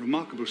acquired it in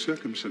remarkable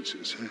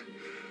circumstances.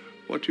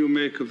 What do you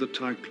make of the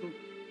title?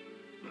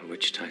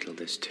 Which title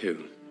this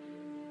to?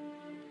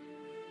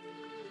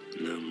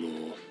 No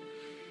more.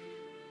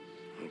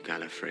 Oh,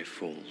 Gallifrey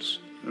Falls.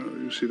 Oh,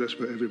 you see, that's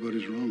where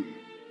everybody's wrong.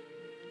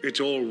 It's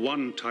all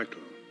one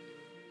title.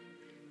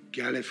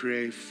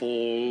 Gallifrey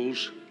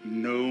Falls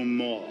no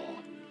more.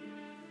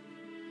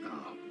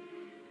 Now,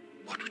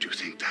 what would you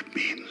think that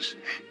means?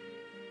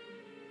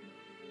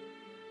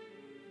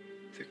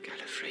 The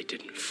Gallifrey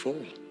didn't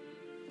fall.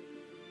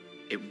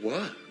 It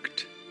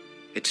worked.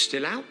 It's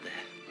still out there.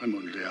 I'm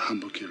only a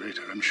humble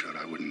curator. I'm sure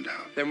I wouldn't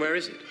doubt. Then where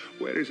is it?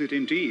 Where is it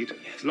indeed?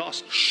 Yes.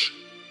 Lost. Shh.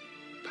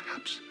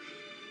 Perhaps.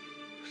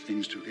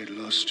 Things do get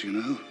lost, you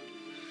know.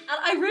 And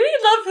I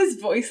really love his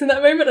voice in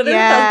that moment. I don't know if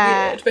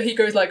that's weird, but he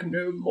goes like,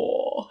 no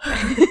more.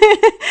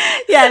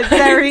 Yeah, it's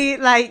very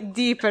like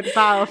deep and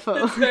powerful.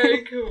 It's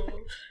very cool.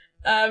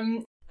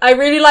 I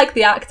really like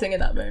the acting in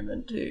that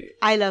moment too.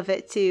 I love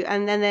it too.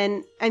 And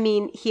then I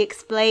mean, he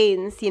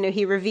explains, you know,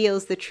 he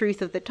reveals the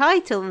truth of the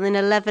title, and then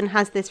Eleven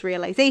has this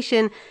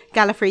realization,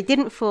 Gallifrey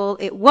didn't fall,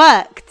 it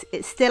worked,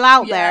 it's still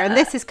out there. And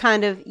this is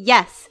kind of,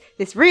 yes,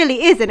 this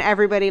really is an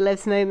Everybody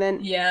Lives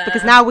moment. Yeah.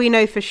 Because now we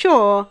know for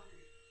sure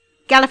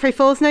Gallifrey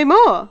falls no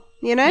more,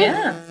 you know?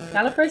 Yeah,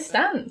 Gallifrey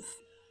stands.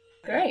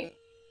 Great.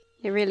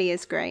 It really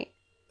is great.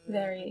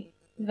 Very,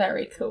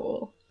 very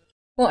cool.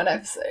 What an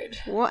episode.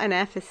 What an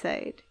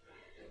episode.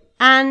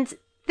 And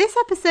this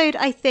episode,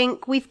 I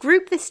think, we've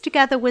grouped this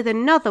together with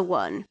another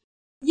one.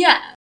 Yeah.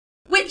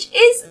 Which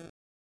is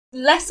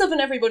less of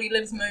an Everybody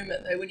Lives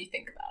moment, though, when you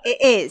think about it.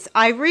 It is.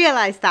 I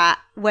realised that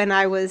when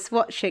I was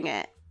watching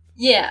it.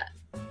 Yeah.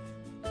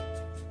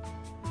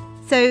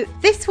 So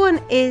this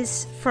one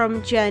is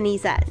from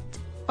Journey's End.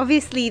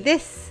 Obviously,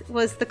 this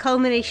was the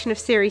culmination of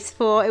Series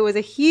 4. It was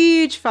a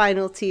huge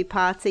final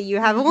two-parter. You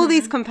have all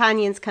these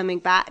companions coming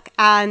back,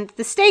 and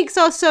the stakes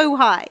are so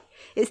high.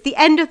 It's the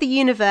end of the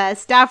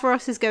universe.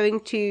 Davros is going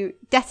to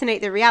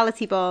detonate the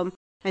reality bomb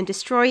and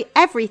destroy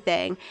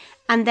everything.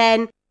 And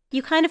then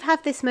you kind of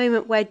have this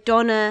moment where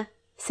Donna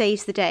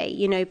saves the day,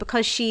 you know,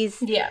 because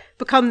she's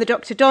become the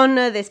Dr.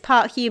 Donna, this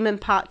part human,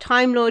 part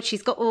Time Lord.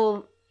 She's got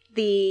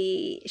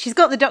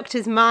the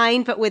Doctor's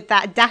mind, but with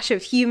that dash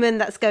of human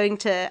that's going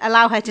to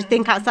allow her to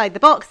think outside the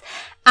box.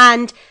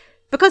 And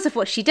because of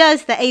what she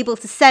does, they're able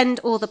to send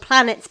all the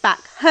planets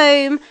back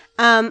home.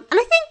 And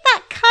I think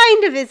that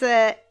kind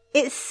of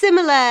it's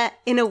similar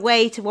in a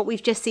way to what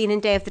we've just seen in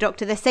Day of the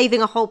Doctor. They're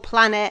saving a whole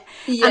planet.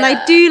 Yeah. And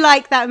I do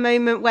like that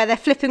moment where they're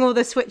flipping all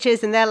the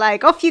switches and they're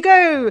like, off you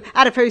go,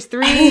 Adipose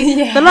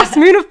 3, the lost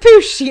moon of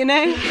Poosh, you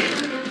know?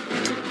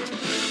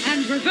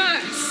 And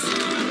reverse.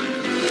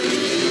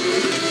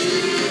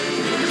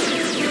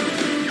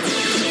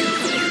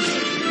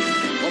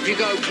 Off you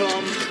go,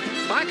 Clom.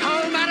 Back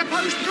home,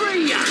 Adipose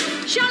 3.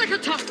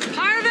 Shalikatop,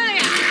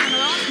 Pyrovelia, and the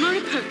last moon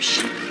of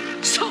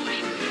Poosh. Sorry.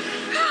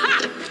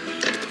 Ha!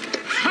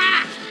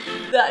 Ha!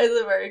 That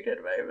is a very good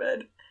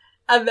moment.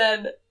 And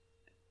then,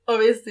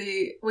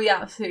 obviously, we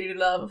absolutely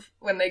love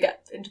when they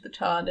get into the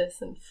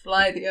TARDIS and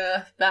fly the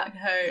Earth back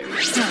home.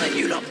 Stand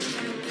you lot.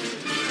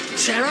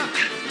 Sarah,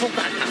 hold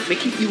that now.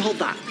 Mickey, you hold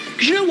that.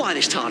 Because you know why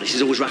this TARDIS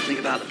is always rattling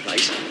about the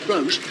place?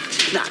 Rose,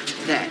 that,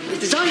 there.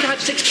 It's designed to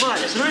have 6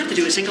 pilots, and I have to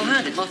do it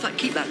single-handed. Well, I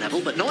keep that level,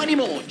 but not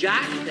anymore.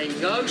 Jack, there you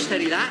go,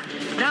 steady that.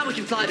 Now we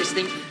can fly this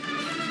thing.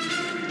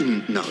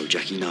 No,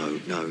 Jackie, no,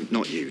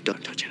 not you.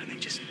 Don't touch anything,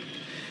 just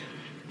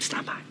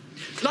stand back.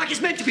 Like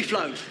it's meant to be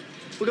flown.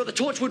 We've got the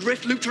Torchwood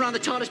Rift looped around the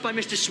TARDIS by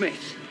Mr.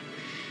 Smith.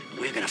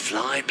 We're going to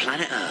fly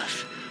planet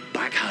Earth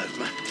back home.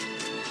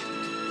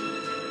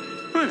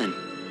 Right then,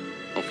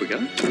 off we go.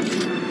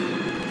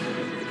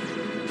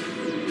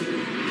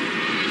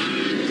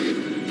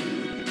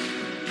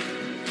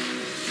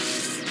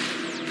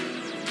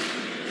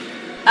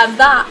 And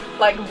that,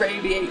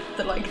 radiates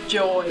the,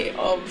 joy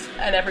of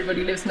an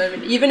Everybody Lives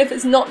moment. Even if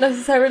it's not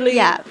necessarily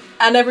an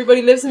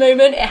Everybody Lives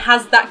moment, it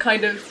has that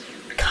kind of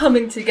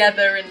coming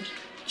together and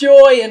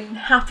joy and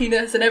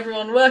happiness and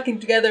everyone working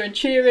together and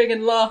cheering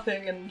and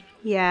laughing and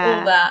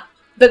all that.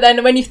 But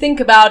then when you think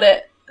about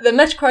it, the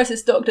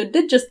Meta-Crisis Doctor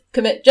did just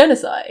commit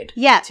genocide.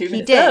 Yeah, 2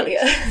 minutes he did. Earlier.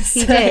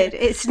 He did.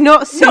 It's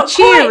not so not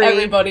cheery. Quite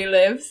Everybody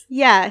Lives.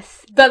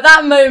 Yes. But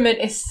that moment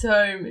is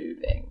so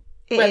moving.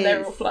 When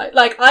they're all flying.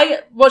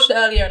 I watched it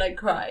earlier and I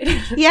cried.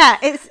 Yeah,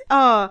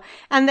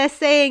 and they're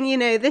saying,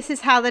 this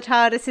is how the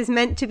TARDIS is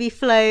meant to be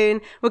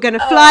flown. We're going to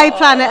fly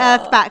planet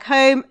Earth back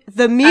home.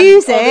 The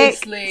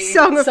music,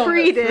 Song of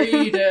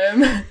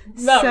Freedom.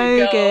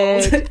 So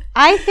good.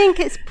 I think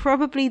it's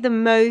probably the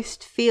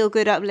most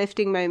feel-good,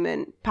 uplifting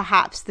moment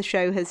perhaps the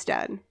show has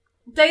done.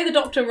 Day of the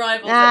Doctor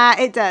rivals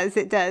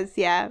it does,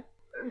 yeah.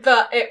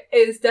 But it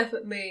is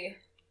definitely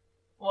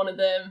one of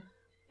them.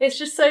 It's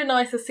just so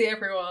nice to see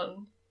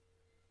everyone.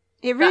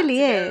 It really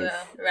is.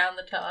 Around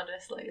the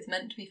TARDIS, it's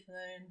meant to be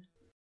flown.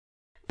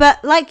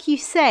 But like you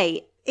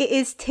say, it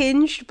is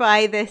tinged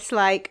by this,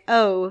 like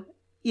you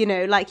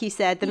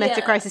said, the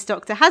Meta-Crisis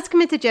Doctor has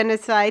committed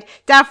genocide.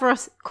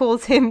 Davros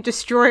calls him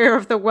destroyer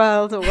of the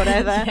world or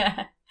whatever.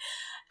 Yeah.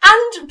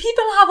 And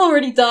people have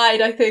already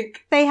died, I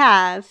think. They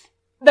have.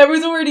 There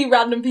was already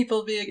random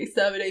people being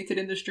exterminated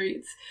in the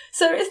streets.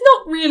 So it's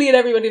not really an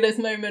Everybody Lives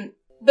moment.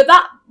 But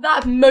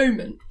that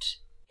moment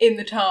in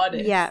the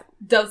TARDIS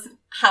does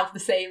have the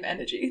same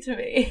energy to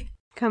me.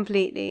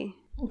 Completely.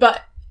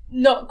 But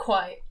not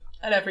quite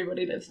an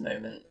Everybody Lives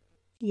moment.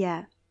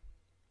 Yeah.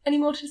 Any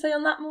more to say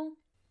on that, Mom?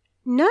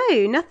 No,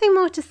 nothing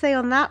more to say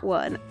on that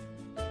one.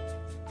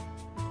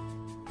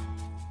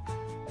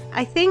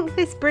 I think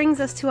this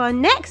brings us to our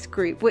next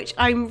group, which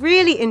I'm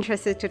really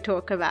interested to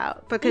talk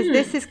about, because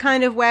this is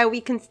kind of where we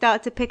can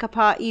start to pick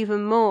apart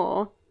even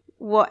more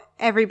what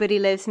Everybody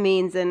Lives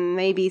means, and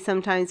maybe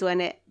sometimes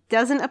when it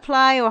doesn't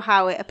apply or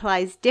how it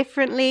applies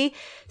differently.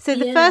 So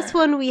the first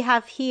one we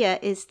have here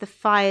is the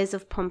fires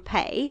of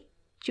Pompeii.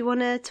 Do you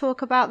want to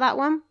talk about that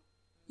one?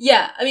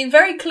 Yeah, I mean,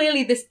 very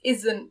clearly this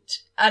isn't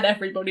an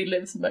Everybody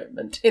Lives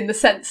moment in the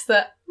sense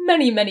that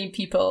many, many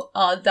people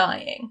are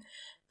dying.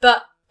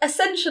 But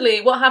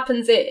essentially what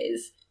happens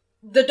is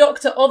the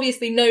Doctor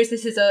obviously knows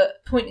this is a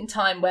point in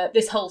time where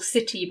this whole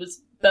city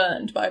was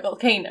burned by a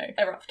volcano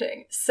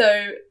erupting.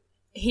 So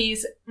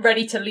he's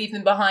ready to leave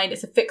them behind.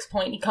 It's a fixed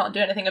point. He can't do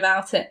anything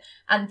about it.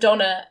 And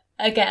Donna,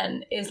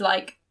 again, is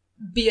like,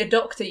 be a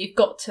doctor. You've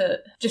got to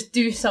just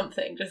do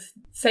something. Just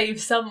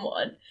save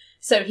someone.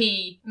 So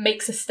he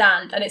makes a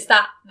stand. And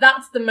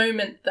that's the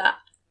moment that,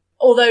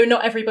 although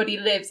not everybody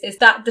lives, is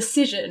that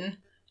decision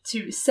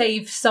to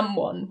save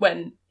someone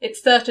when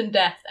it's certain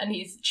death and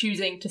he's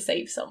choosing to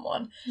save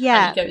someone.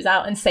 Yeah. And he goes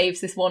out and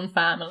saves this one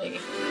family.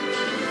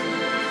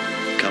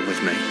 Come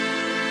with me.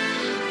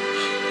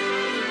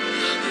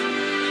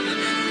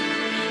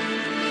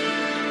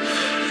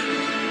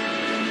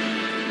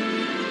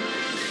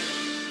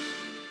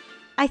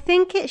 I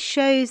think it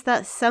shows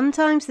that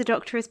sometimes the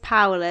Doctor is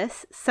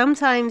powerless.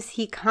 Sometimes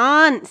he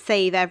can't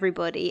save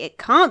everybody. It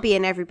can't be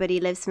an everybody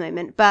lives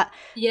moment. But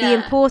the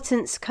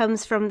importance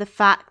comes from the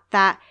fact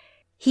that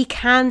he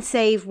can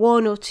save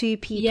one or two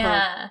people.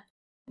 Yeah.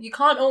 You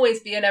can't always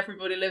be an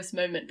everybody lives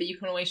moment, but you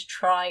can always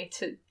try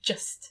to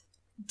just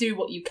do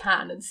what you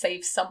can and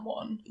save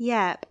someone.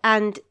 Yeah.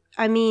 And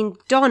I mean,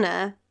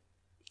 Donna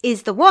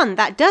is the one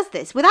that does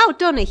this. Without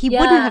Donna, he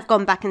wouldn't have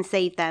gone back and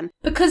saved them.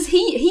 Because he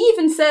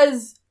even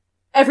says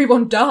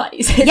everyone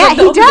dies. Yeah,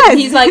 he does.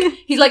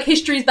 He's like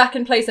history's back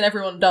in place and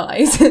everyone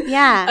dies.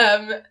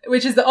 Yeah.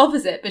 Which is the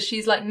opposite, but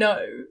she's like, no,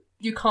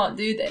 you can't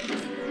do this.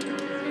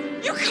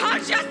 You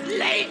can't just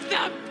leave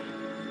them!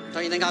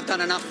 Don't you think I've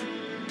done enough?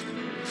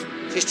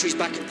 History's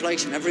back in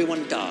place and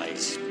everyone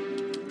dies.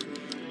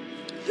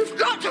 You've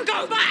got to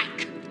go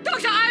back!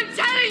 Doctor, I'm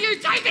telling you,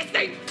 take this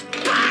thing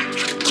back!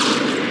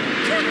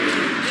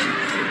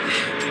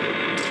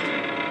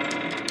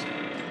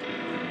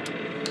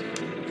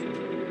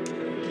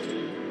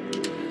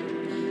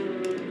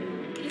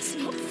 It's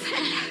not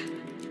fair.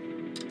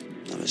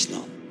 No, it's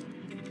not.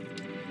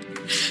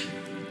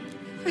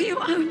 For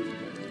your own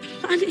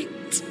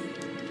planet,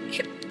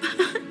 you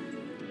burn.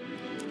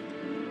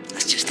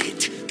 That's just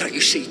it. Don't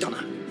you see,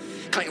 Donna?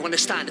 Can't you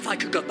understand? If I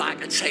could go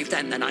back and save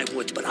them, then I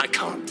would, but I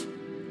can't.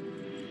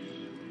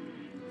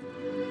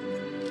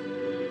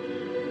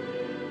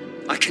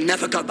 I can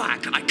never go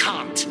back. I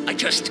can't. I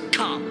just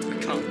can't. I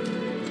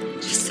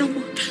can't. Just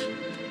someone.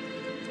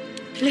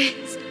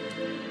 Please.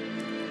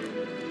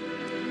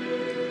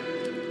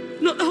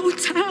 Not the whole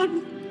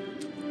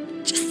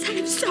town. Just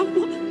save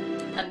someone.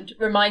 And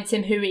reminds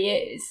him who he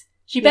is.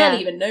 She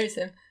barely even knows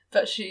him,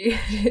 but she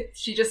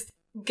just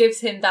gives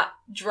him that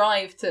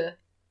drive to...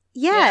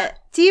 Yeah.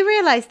 Do you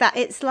realise that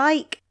it's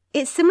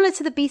similar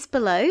to The Beast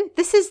Below?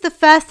 This is the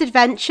first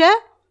adventure.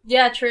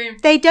 Yeah, true.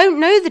 They don't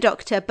know the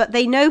Doctor, but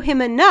they know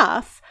him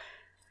enough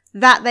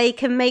that they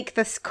can make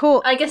this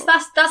call. I guess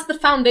that's the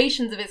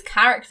foundations of his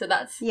character.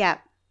 That's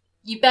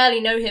you barely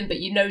know him, but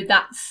you know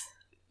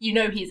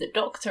he's a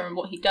doctor and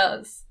what he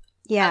does.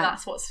 Yeah, and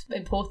that's what's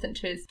important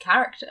to his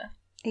character.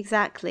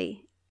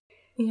 Exactly.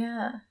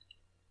 Yeah,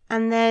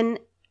 and then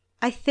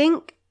I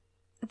think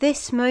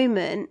this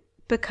moment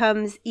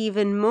becomes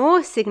even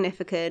more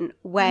significant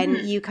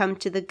when you come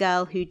to the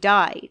girl who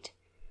died.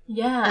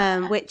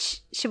 Yeah.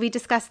 Which, should we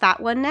discuss that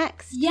one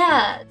next?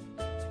 Yeah.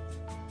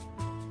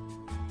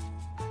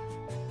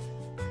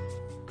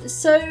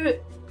 So,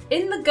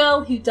 in The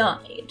Girl Who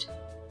Died,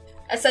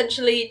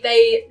 essentially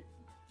they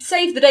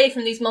save the day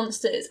from these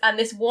monsters, and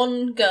this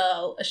one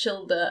girl,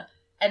 Ashilda,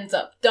 ends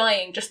up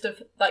dying just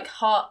of, like,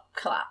 heart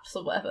collapse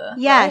or whatever.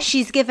 Yeah, right?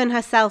 She's given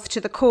herself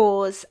to the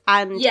cause,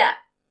 and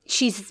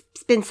she's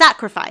been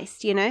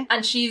sacrificed, you know?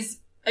 And she's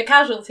a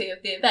casualty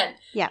of the event.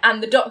 Yeah.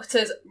 And the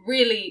Doctor's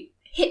really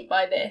hit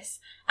by this,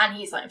 and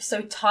he's like, I'm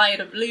so tired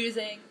of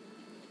losing.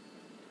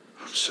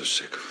 I'm so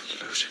sick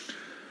of losing.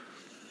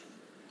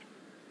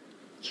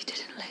 You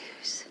didn't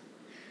lose.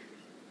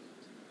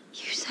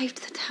 You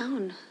saved the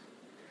town.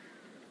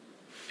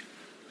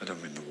 I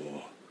don't mean the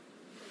war.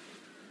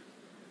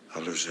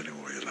 I'll lose any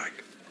war you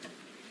like.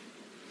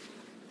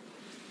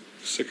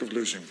 Sick of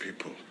losing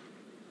people.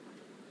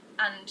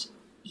 And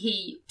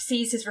he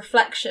sees his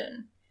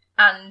reflection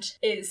and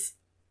is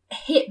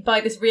hit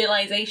by this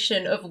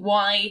realization of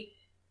why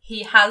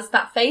he has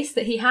that face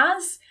that he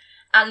has.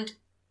 And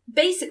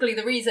basically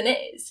the reason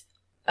is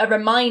a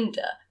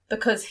reminder,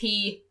 because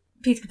Peter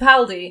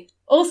Capaldi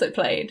also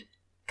played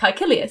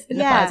Caecilius in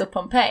The Fires of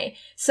Pompeii.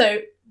 So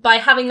by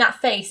having that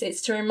face,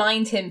 it's to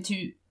remind him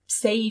to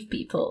save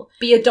people,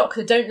 be a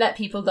doctor, don't let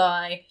people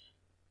die,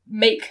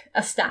 make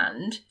a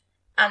stand.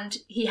 And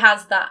he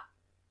has that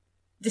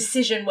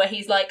decision where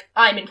he's like,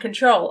 I'm in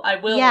control, I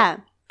will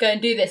go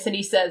and do this. And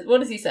he says,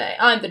 what does he say?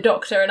 I'm the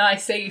Doctor and I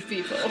save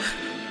people.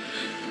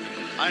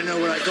 I know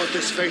where I got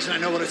this face and I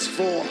know what it's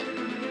for.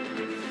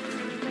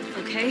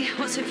 Okay,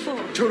 what's it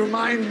for? To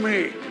remind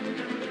me.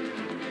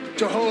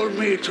 To hold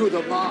me to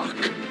the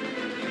mark.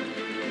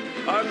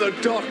 I'm the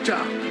Doctor,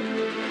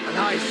 and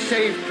I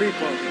save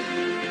people.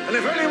 And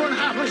if anyone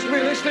happens to be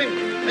listening,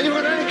 and you've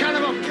got any kind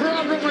of a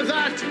problem with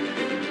that,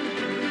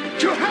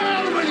 to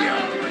hell with you!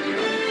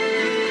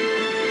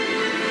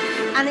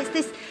 And it's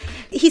this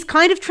he's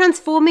kind of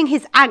transforming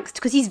his angst,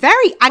 because he's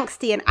very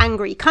angsty and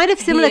angry, kind of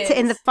similar to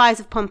in the Fires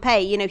of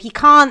Pompeii. You know, he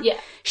can't,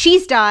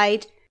 she's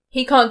died.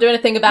 He can't do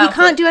anything about it. He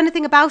can't do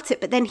anything about it,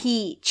 but then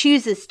he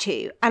chooses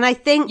to. And I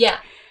think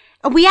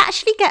we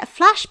actually get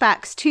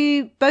flashbacks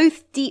to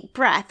both Deep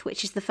Breath,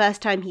 which is the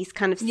first time he's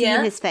kind of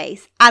seen his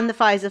face, and the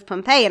Fires of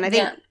Pompeii. And I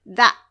think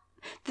that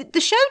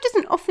the show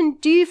doesn't often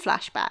do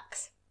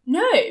flashbacks.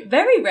 No,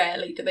 very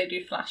rarely do they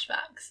do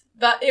flashbacks.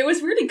 But it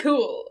was really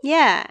cool.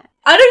 Yeah.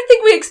 I don't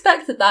think we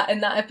expected that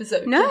in that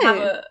episode.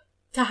 No.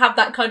 To have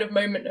that kind of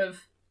moment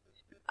of,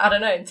 I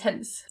don't know,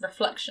 intense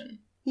reflection.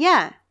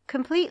 Yeah,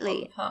 completely.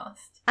 On the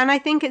past. And I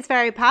think it's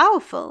very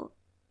powerful.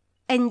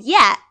 And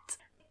yet,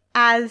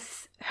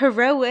 as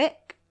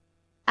heroic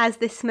as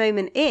this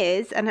moment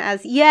is, and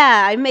as,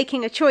 I'm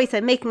making a choice,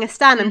 I'm making a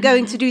stand, I'm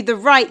going to do the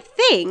right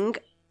thing,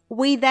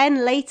 we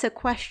then later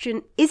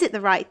question, is it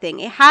the right thing?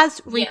 It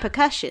has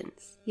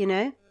repercussions, you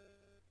know?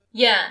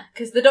 Yeah,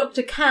 because the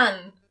Doctor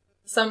can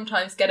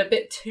sometimes get a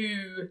bit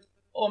too,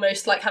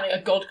 almost like having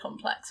a god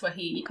complex, where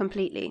he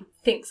completely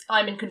thinks,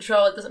 I'm in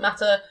control, it doesn't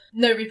matter,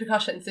 no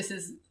repercussions,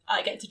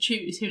 I get to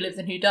choose who lives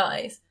and who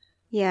dies.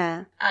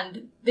 Yeah.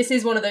 And this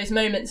is one of those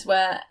moments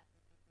where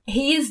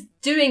he is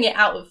doing it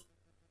out of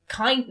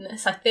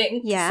kindness, I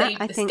think, to save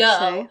this girl,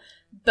 so.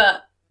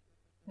 But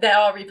there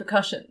are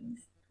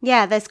repercussions.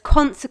 Yeah, there's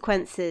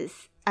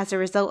consequences as a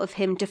result of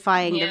him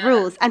defying the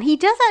rules. And he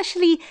does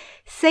actually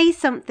say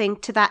something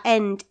to that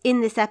end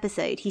in this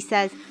episode. He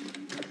says,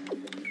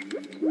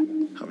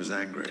 I was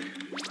angry.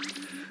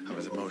 I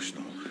was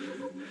emotional.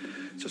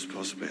 Just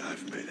possibly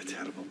I've made a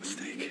terrible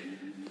mistake.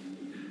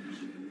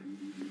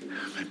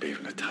 Maybe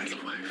even a tidal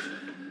wave.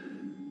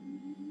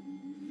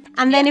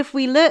 And then if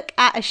we look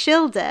at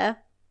Ashildr,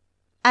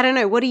 I don't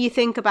know, what do you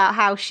think about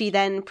how she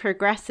then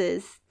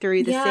progresses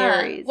through the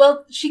series?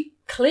 Well, she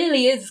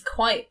clearly is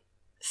quite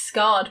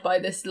scarred by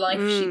this life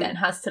she then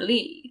has to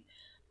lead.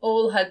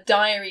 All her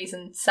diaries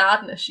and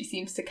sadness she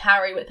seems to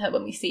carry with her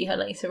when we see her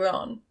later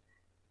on.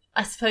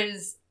 I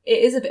suppose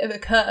it is a bit of a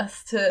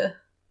curse to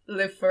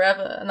live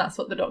forever, and that's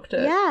what the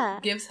Doctor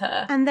gives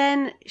her. And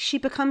then she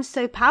becomes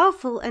so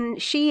powerful,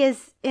 and she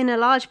is in a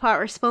large part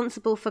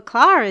responsible for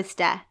Clara's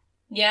death.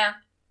 Yeah.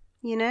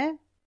 You know?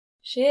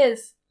 She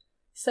is.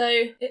 So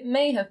it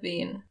may have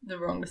been the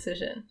wrong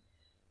decision,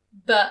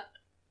 but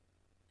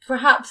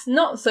perhaps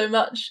not so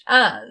much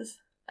as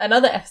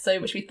another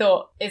episode which we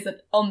thought is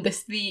on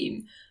this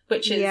theme,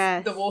 which is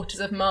The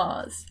Waters of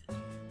Mars.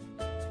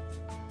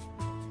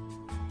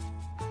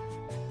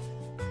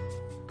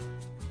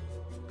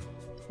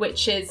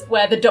 Which is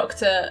where the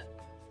Doctor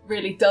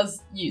really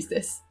does use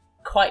this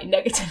quite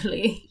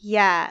negatively.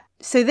 Yeah.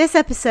 So this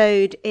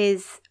episode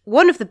is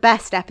one of the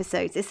best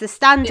episodes. It's a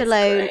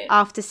standalone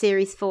after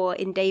Series 4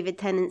 in David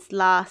Tennant's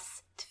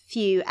last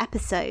few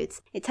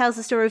episodes. It tells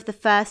the story of the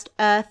first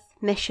Earth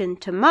mission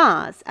to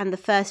Mars and the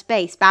first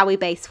base, Bowie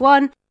Base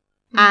 1.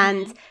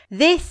 And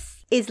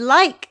this is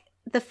like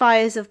the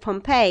Fires of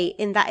Pompeii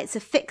in that it's a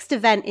fixed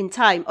event in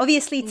time.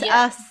 Obviously, to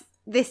us,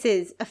 this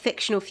is a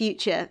fictional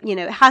future. You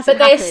know, it hasn't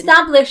happened. But they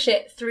establish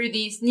it through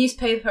these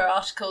newspaper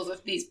articles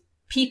of these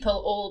people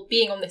all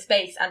being on this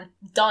base and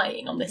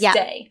dying on this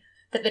day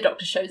that the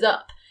Doctor shows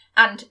up.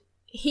 And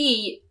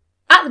he,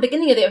 at the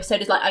beginning of the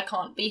episode, is like, I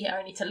can't be here,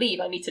 I need to leave,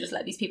 I need to just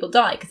let these people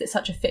die because it's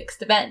such a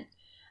fixed event.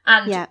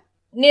 And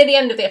near the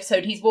end of the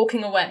episode, he's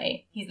walking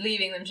away, he's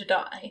leaving them to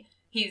die.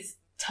 He's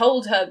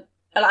told her,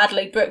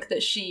 Adelaide Brooke,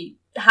 that she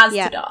has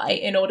to die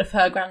in order for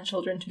her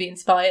grandchildren to be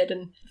inspired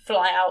and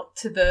fly out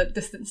to the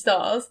distant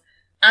stars.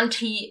 And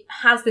he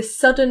has this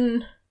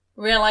sudden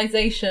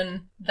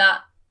realisation that,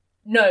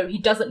 no, he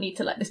doesn't need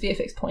to let this be a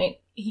fixed point.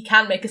 He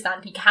can make a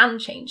stand, he can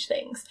change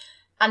things.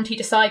 And he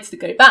decides to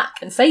go back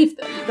and save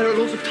them. There are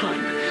laws of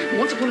time. And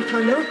once upon a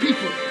time, there were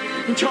people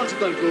in charge of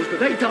those laws, but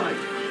they died.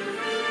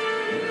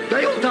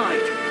 They all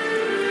died.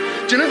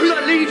 Do you know who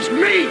that leaves?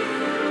 Me!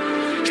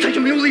 It's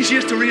taken me all these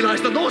years to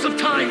realise the laws of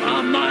time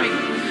are mine,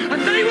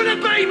 and they will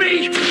obey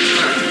me!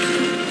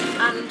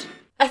 And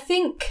I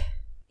think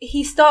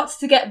he starts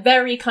to get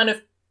very kind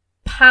of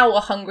power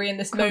hungry in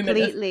this moment.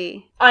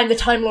 Completely. I'm the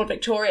Time Lord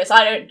victorious.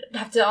 I don't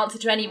have to answer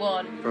to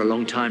anyone. For a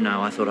long time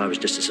now, I thought I was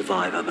just a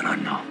survivor, but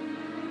I'm not.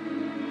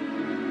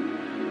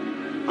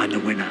 I'm the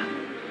winner.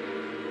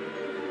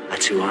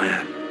 That's who I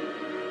am.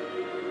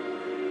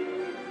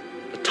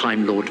 The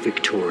Time Lord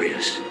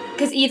victorious.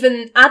 Because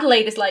even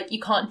Adelaide is like, you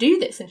can't do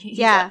this, and he's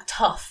like,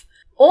 tough.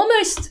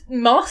 Almost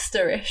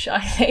masterish,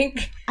 I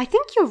think. I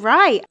think you're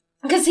right.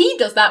 Because he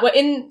does that, where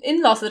in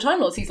Last of the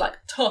Time Lords, he's like,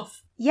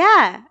 tough.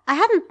 Yeah, I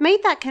hadn't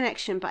made that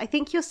connection, but I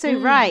think you're so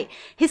right.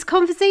 His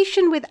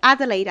conversation with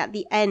Adelaide at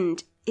the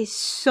end is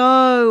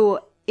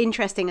so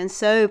interesting and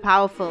so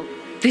powerful.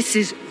 This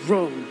is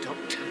wrong,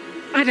 Doctor.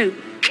 I don't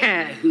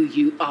care who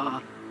you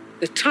are.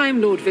 The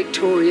Time Lord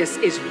victorious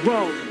is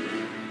wrong.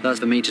 That's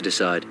for me to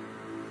decide.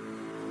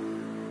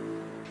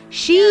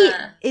 She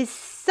is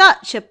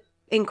such an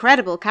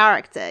incredible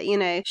character, you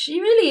know. She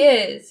really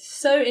is.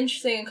 So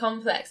interesting and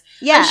complex.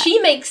 Yeah. And she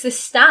makes this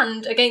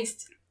stand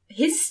against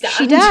his stand.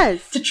 She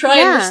does. To try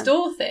and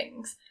restore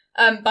things.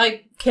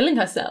 by killing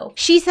herself.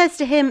 She says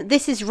to him,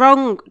 "This is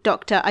wrong,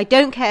 Doctor. I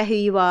don't care who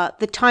you are.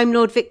 The Time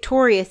Lord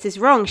Victorious is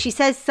wrong." She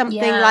says something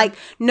like,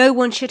 "No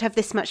one should have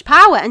this much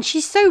power." And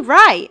she's so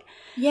right.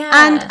 Yeah.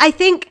 And I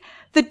think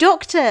the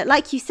Doctor,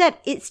 like you said,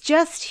 it's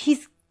just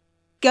he's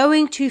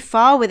going too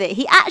far with it.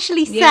 He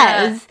actually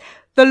says,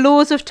 "The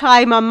laws of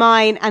time are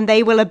mine and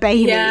they will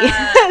obey me."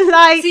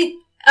 Like, see,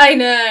 I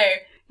know.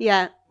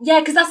 Yeah. Yeah,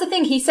 because that's the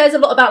thing. He says a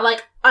lot about,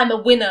 like, I'm a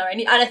winner.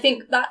 And I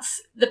think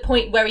that's the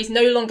point where he's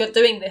no longer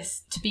doing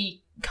this to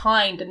be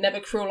kind and never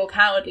cruel or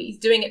cowardly. He's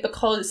doing it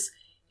because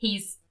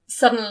he's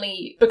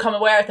suddenly become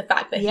aware of the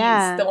fact that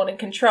he's the one in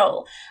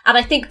control. And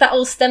I think that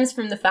all stems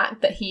from the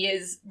fact that he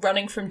is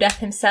running from death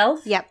himself.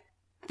 Yep.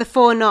 The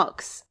 4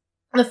 knocks.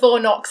 The 4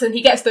 knocks, and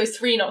he gets those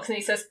 3 knocks, and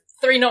he says,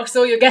 3 knocks is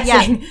all you're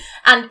getting. Yeah.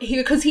 And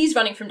because he's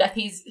running from death,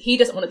 he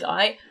doesn't want to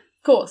die.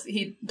 Of course,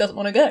 he doesn't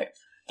want to go.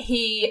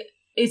 He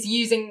is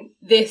using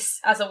this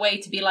as a way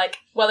to be like,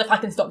 well, if I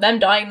can stop them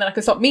dying, then I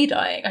can stop me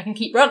dying. I can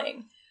keep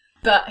running.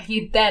 But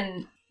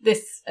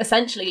this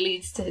essentially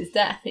leads to his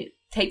death. It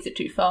takes it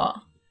too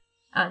far.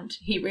 And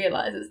he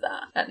realises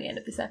that at the end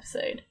of this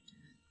episode.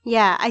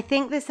 Yeah, I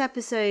think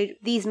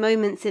these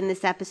moments in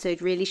this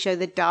episode really show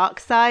the dark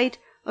side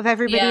of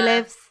Everybody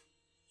Lives.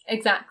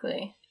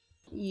 Exactly.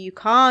 You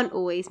can't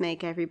always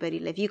make everybody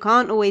live. You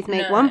can't always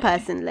make one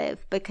person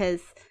live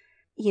because,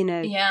 you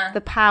know,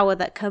 the power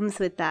that comes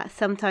with that.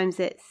 Sometimes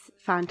it's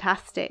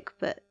fantastic,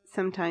 but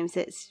sometimes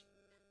it's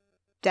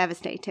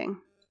devastating.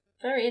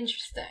 Very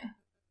interesting.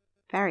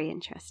 Very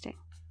interesting.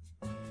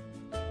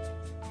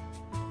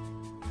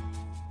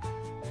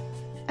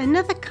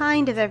 Another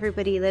kind of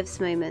Everybody Lives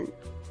moment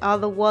are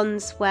the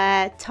ones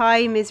where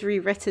time is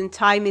rewritten,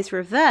 time is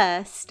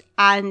reversed,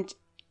 and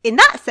in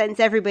that sense,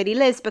 everybody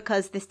lives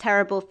because this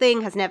terrible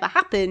thing has never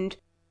happened,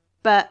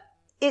 but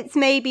it's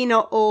maybe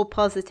not all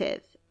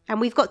positive.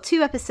 And we've got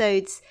 2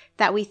 episodes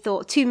that we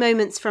thought, 2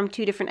 moments from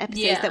 2 different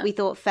episodes that we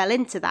thought fell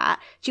into that.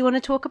 Do you want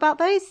to talk about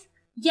those?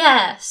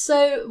 Yeah,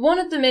 so one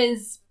of them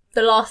is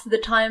The Last of the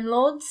Time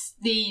Lords,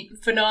 the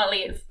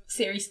finale of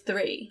Series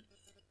 3,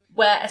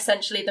 where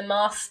essentially the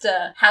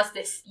Master has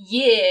this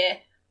year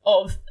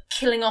of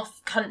killing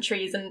off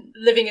countries and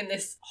living in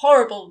this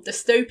horrible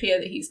dystopia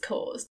that he's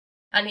caused.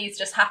 And he's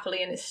just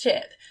happily in his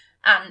ship.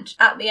 And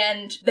at the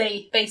end,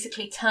 they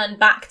basically turn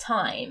back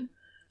time.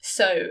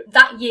 So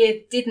that year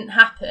didn't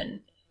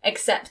happen,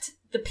 except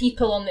the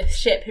people on this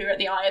ship who are at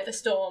the eye of the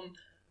storm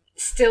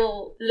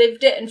still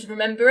lived it and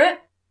remember it.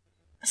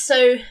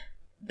 So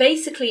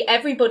basically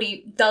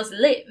everybody does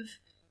live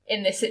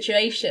in this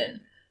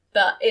situation,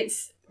 but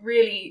it's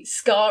really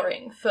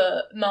scarring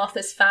for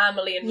Martha's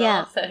family and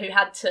Martha, who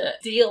had to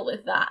deal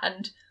with that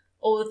and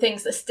all the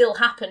things that still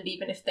happened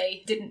even if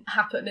they didn't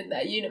happen in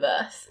their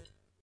universe.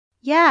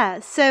 Yeah,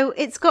 so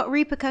it's got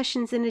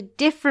repercussions in a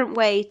different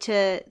way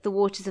to The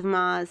Waters of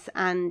Mars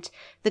and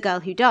The Girl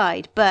Who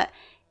Died, but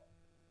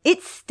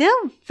it's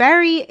still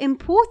very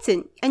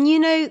important. And you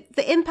know,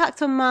 the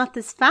impact on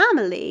Martha's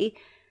family,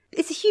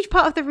 it's a huge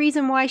part of the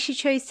reason why she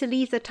chose to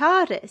leave the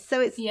TARDIS. So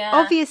it's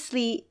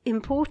obviously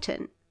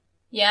important.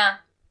 Yeah.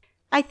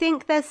 I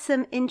think there's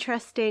some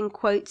interesting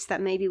quotes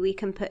that maybe we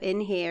can put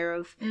in here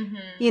of,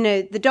 you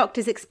know, the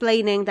Doctor's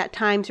explaining that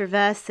time's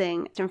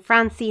reversing. And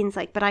Francine's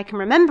like, but I can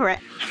remember it.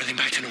 Everything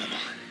back to normal.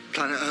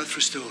 Planet Earth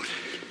restored.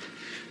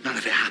 None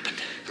of it happened.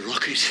 The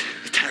rocket,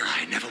 the terror,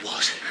 it never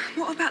was.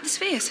 What about the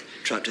spheres?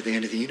 Trapped at the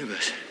end of the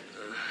universe.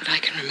 But I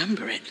can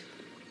remember it.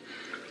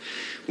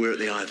 We're at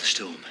the eye of the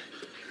storm.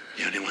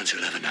 The only ones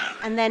who'll ever know.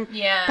 And then,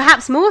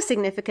 perhaps more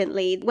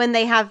significantly, when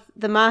they have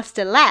the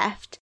Master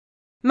left,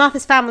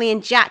 Martha's family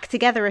and Jack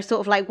together are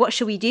sort of like, what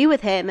should we do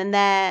with him? And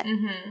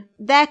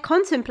they're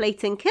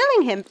contemplating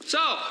killing him.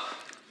 So,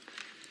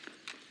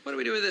 what do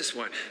we do with this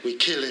one? We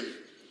kill him.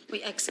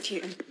 We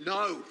execute him.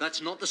 No,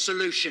 that's not the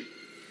solution.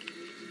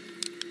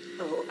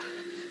 Oh,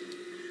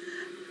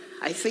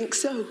 I think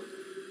so.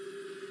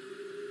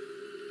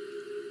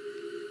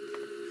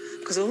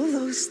 Because all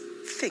those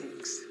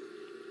things,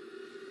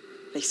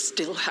 they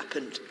still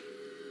happened.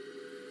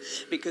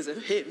 Because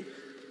of him.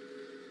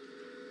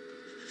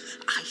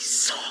 I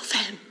saw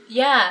them.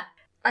 Yeah.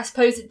 I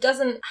suppose it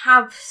doesn't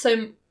have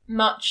so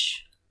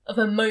much of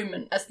a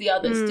moment as the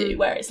others do,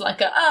 where it's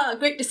like a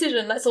great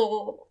decision, let's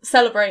all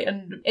celebrate,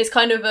 and it's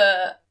kind of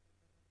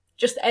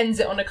just ends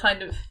it on a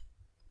kind of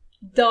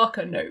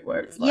darker note where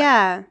it's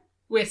like,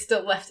 we're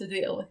still left to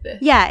deal with this.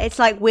 Yeah, it's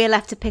like we're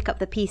left to pick up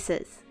the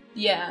pieces.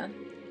 Yeah.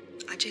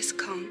 I just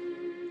can't.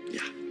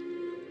 Yeah.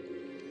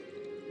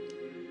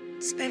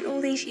 Spent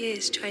all these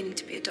years training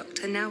to be a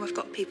doctor, now I've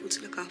got people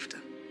to look after.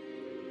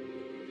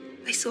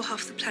 They saw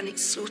half the planet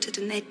slaughtered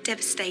and they're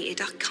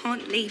devastated. I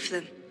can't leave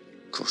them.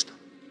 Of course not.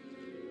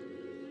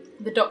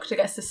 The Doctor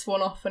gets to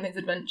swan off on his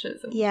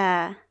adventures. And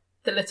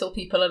the little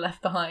people are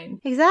left behind.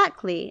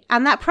 Exactly.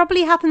 And that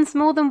probably happens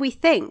more than we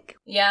think.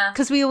 Yeah.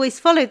 Because we always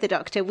follow the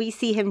Doctor. We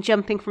see him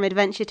jumping from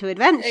adventure to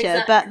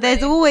adventure. But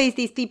there's always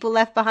these people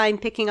left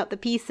behind picking up the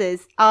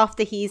pieces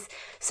after he's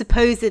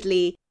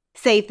supposedly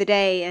saved the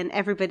day and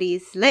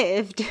everybody's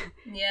lived.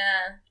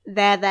 Yeah.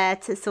 They're there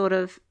to sort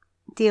of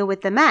deal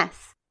with the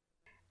mess.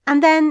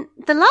 And then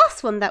the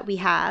last one that we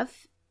have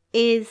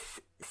is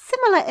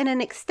similar in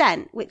an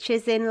extent, which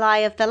is in Lie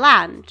of the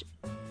Land,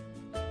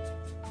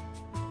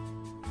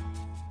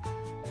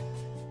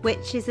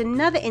 which is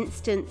another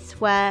instance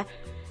where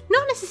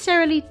not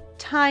necessarily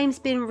time's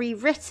been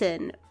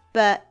rewritten,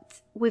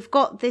 but we've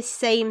got this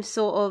same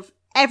sort of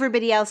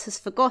everybody else has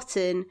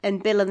forgotten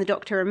and Bill and the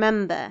Doctor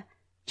remember.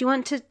 Do you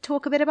want to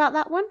talk a bit about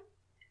that one?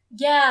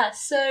 Yeah,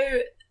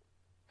 so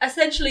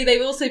essentially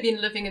they've also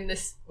been living in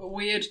this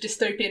weird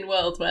dystopian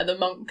world where the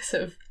monks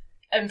have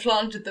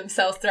implanted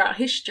themselves throughout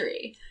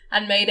history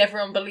and made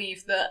everyone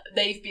believe that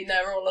they've been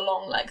there all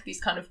along, like these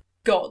kind of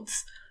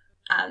gods.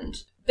 And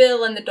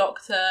Bill and the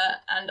Doctor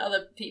and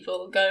other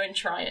people go and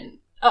try and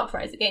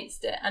uprise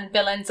against it, and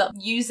Bill ends up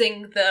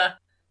using the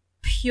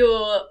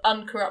pure,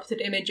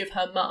 uncorrupted image of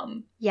her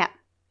mum,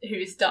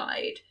 who's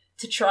died,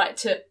 to try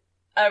to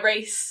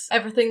erase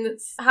everything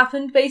that's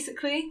happened,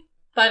 basically,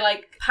 by,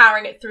 like,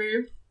 powering it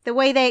through. The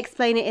way they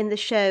explain it in the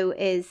show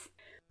is,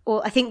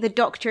 or I think the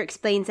Doctor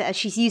explains it as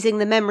she's using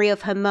the memory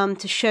of her mum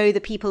to show the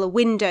people a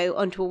window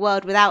onto a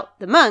world without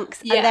the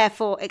monks, and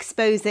therefore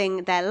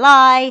exposing their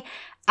lie,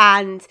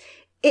 and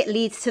it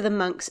leads to the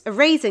monks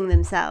erasing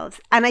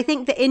themselves. And I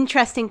think the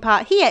interesting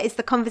part here is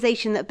the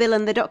conversation that Bill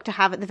and the Doctor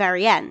have at the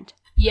very end.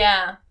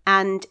 Yeah.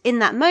 And in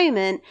that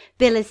moment,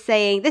 Bill is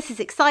saying, this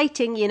is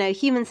exciting, you know,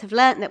 humans have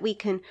learnt that we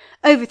can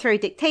overthrow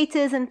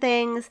dictators and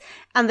things.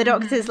 And the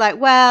Doctor's like,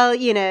 well,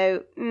 you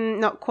know,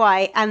 not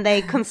quite. And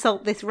they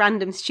consult this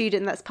random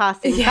student that's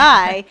passing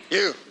by.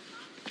 You,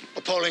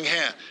 appalling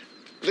hair.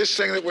 This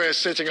thing that we're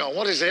sitting on,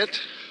 what is it?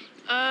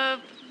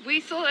 We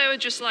thought they were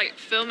just, like,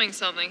 filming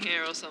something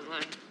here or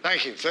something.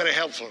 Thank you, very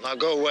helpful. Now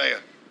go away,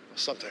 or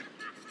something.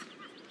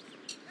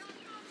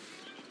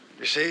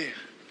 You see,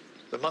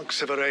 the monks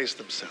have erased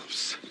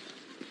themselves.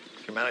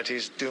 Humanity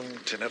is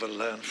doomed to never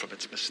learn from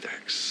its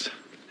mistakes.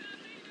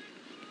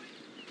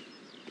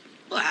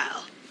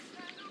 Well,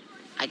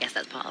 I guess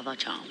that's part of our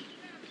charm.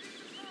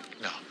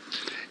 No,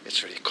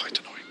 it's really quite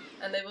annoying.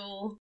 And they've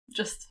all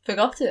just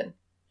forgotten.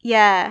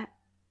 Yeah.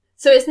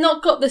 So it's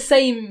not got the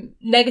same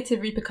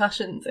negative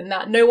repercussions in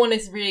that no one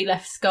is really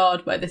left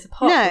scarred by this,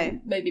 apart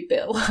from maybe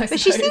Bill, I suppose. But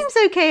she seems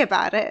okay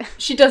about it.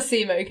 She does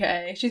seem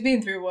okay. She's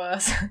been through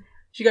worse.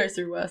 She goes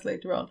through worse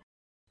later on.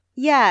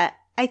 Yeah,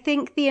 I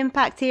think the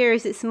impact here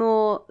is it's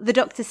more, the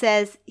Doctor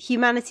says,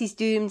 humanity's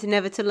doomed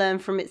never to learn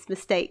from its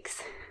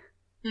mistakes.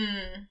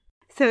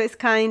 So it's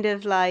kind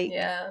of like...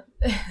 Yeah.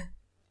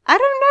 I don't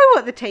know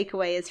what the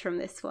takeaway is from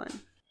this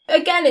one.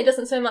 Again, it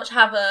doesn't so much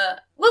have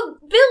a... Well,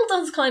 Bill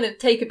does kind of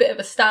take a bit of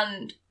a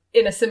stand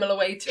in a similar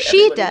way to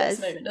she everybody does. At this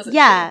moment, doesn't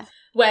she?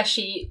 Where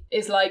she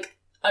is like,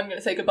 I'm going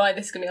to say goodbye,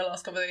 this is going to be our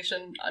last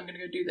conversation, I'm going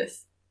to go do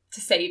this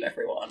to save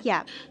everyone.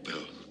 Yeah.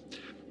 Bill,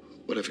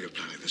 whatever you're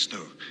planning, there's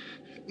no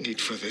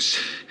need for this.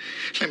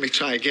 Let me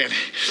try again.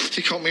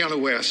 You caught me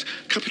unawares.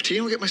 Cup of tea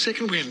and I'll get my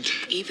second wind.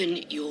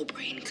 Even your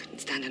brain couldn't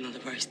stand another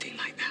roasting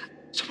like that.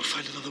 So we'll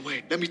find another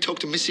way. Let me talk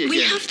to Missy again.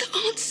 We have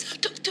the answer,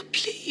 Doctor,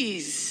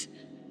 please.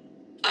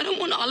 I don't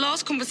want our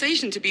last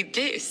conversation to be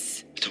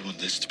this. I don't want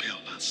this to be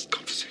our last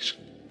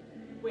conversation.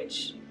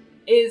 Which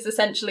is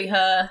essentially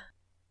her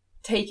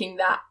taking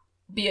that,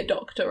 be a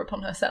doctor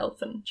upon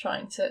herself and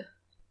trying to,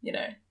 you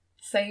know,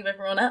 save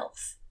everyone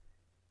else.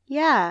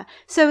 Yeah.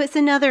 So it's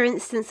another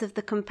instance of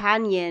the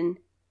companion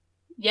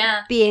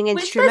being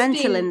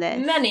instrumental in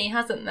this. Many,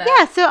 hasn't there?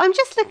 Yeah, so I'm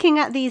just looking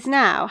at these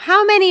now.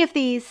 How many of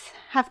these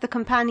have the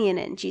companion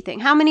in, do you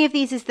think? How many of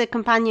these is the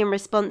companion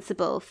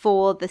responsible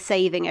for the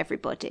saving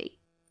everybody?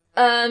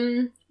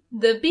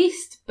 The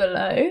Beast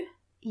Below.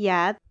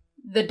 Yeah.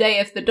 The Day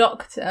of the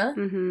Doctor.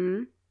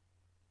 Mm-hmm.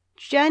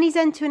 Journey's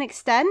End to an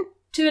extent.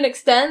 To an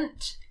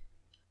extent.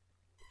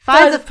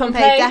 Fires of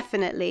Pompeii,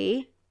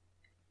 definitely.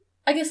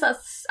 I guess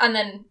that's... And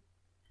then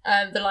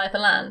The Lie of the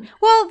Land.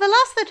 Well, the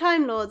Last of the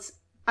Time Lords,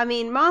 I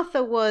mean,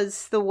 Martha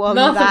was the one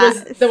Martha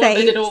that was the one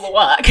that did all the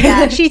work.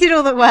 Yeah, she did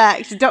all the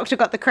work. The Doctor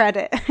got the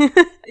credit.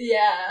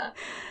 Yeah.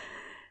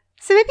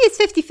 So maybe it's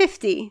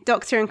 50-50,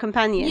 Doctor and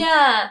companion.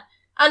 Yeah.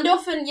 And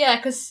often,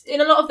 because in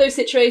a lot of those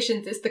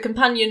situations, it's the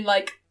companion,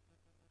 like,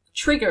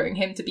 triggering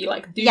him to be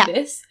like, do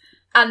this.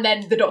 And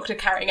then the Doctor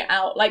carrying it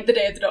out, like the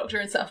Day of the Doctor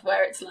and stuff,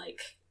 where it's like,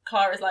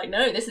 Clara's like,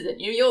 no, this isn't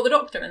you, you're the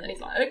Doctor. And then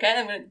he's like, okay,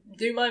 I'm going to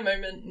do my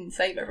moment and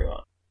save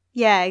everyone.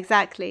 Yeah,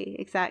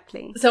 exactly.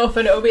 So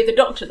often it'll be the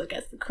Doctor that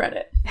gets the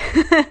credit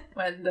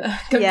when the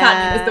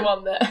companion is the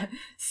one that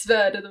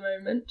spurred at the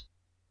moment.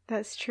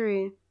 That's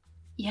true.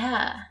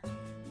 Yeah.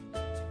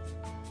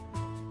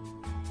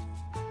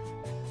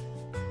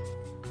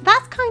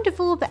 That's kind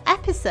of all the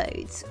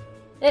episodes.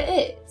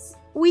 It is.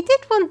 We did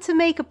want to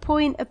make a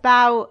point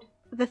about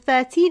the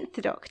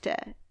 13th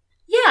Doctor.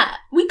 Yeah,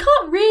 we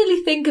can't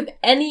really think of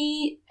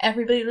any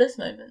Everybody Lives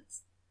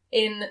moments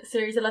in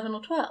series 11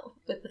 or 12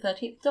 with the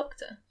 13th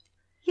Doctor.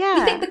 Yeah.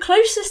 I think the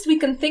closest we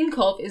can think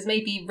of is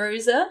maybe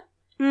Rosa,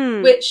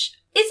 which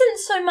isn't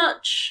so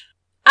much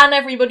an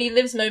Everybody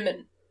Lives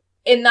moment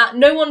in that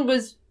no one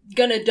was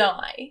gonna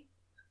die.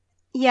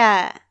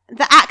 Yeah,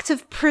 the act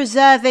of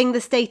preserving the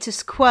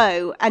status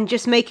quo and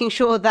just making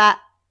sure that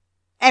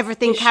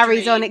everything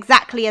carries on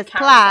exactly as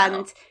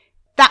planned,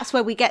 that's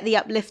where we get the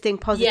uplifting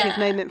positive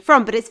moment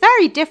from. But it's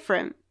very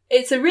different.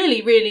 It's a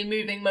really, really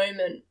moving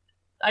moment.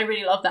 I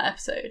really love that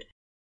episode.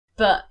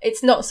 But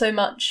it's not so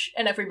much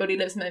an everybody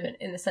lives moment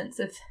in the sense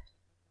of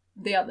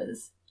the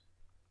others.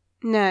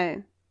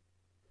 No.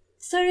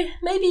 So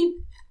maybe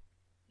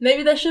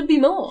there should be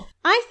more.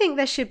 I think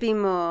there should be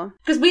more.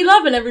 Because we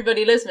love an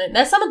everybody lives moment.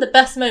 They're some of the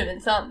best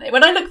moments, aren't they?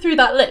 When I look through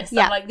that list,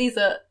 I'm like, these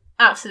are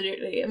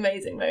absolutely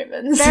amazing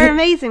moments. They're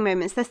amazing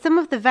moments. They're some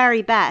of the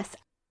very best.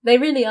 They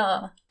really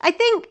are. I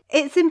think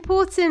it's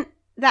important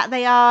that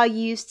they are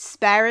used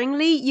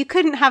sparingly. You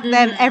couldn't have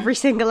them every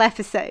single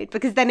episode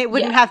because then it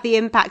wouldn't have the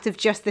impact of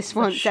just this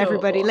once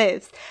everybody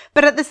lives.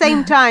 But at the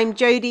same time,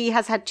 Jodie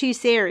has had 2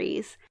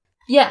 series.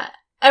 Yeah.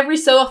 Every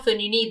so often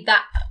you need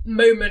that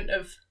moment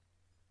of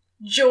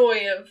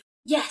joy of,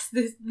 yes,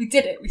 we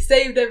did it. We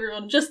saved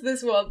everyone just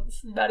this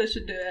once. Managed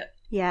to do it.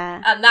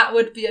 Yeah. And that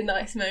would be a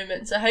nice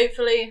moment. So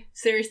hopefully,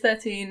 Series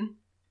 13.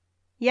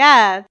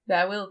 Yeah.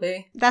 There will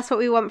be. That's what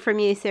we want from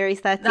you, Series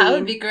 13. That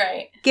would be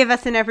great. Give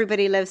us an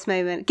everybody lives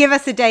moment. Give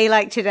us a day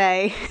like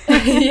today.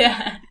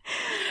 Yeah.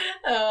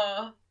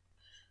 Oh.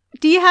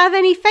 Do you have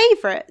any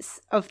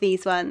favourites of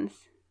these ones?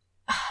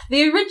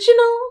 The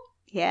original?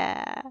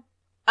 Yeah.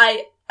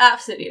 I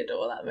absolutely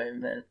adore that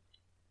moment.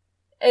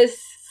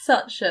 It's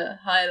such a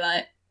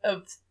highlight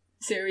of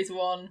Series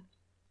 1.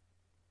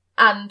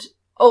 And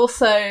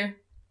also,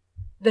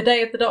 the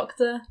Day of the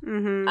Doctor.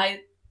 Mm-hmm.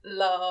 I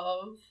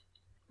love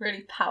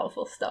really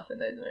powerful stuff in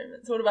those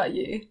moments. What about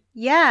you?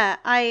 Yeah,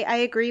 I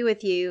agree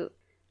with you.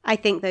 I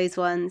think those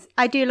ones.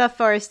 I do love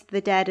Forest of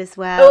the Dead as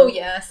well. Oh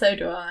yeah, so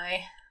do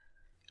I.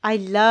 I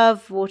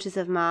love Waters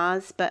of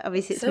Mars, but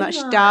obviously it's much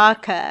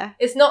darker.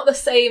 It's not the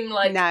same,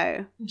 like,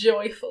 no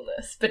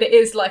joyfulness, but it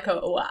is like a,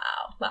 wow,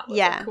 that was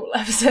a cool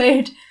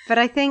episode. But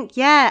I think,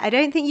 I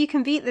don't think you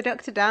can beat the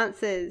Doctor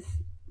dances.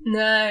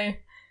 No.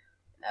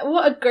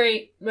 What a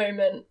great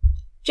moment.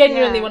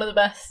 Genuinely one of the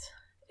best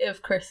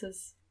of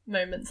Chris's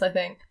moments, I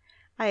think.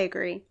 I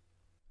agree.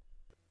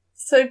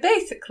 So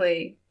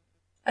basically,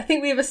 I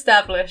think we've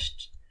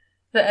established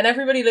that an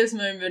Everybody Lives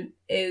moment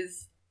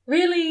is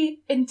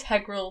really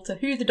integral to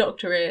who the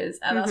Doctor is,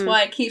 and that's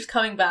why it keeps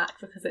coming back,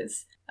 because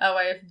it's a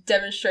way of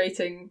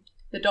demonstrating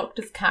the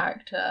Doctor's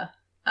character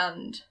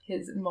and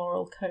his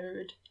moral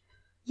code.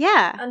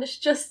 Yeah. And it's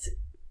just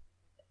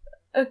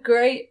a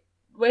great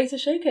way to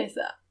showcase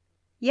that.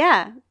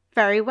 Yeah,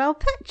 very well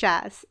put,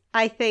 Jazz.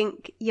 I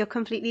think you're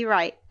completely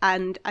right,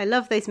 and I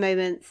love those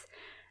moments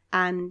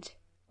and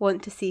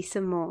want to see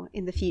some more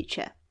in the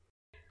future.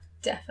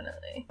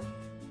 Definitely.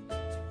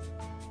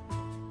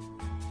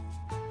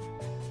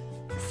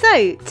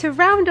 So, to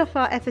round off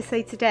our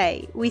episode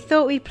today, we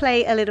thought we'd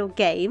play a little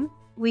game.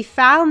 We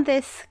found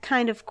this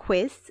kind of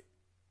quiz.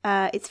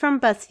 It's from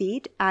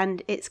BuzzFeed,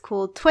 and it's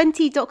called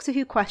 20 Doctor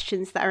Who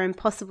Questions That Are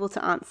Impossible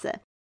to Answer.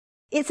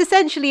 It's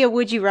essentially a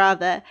would you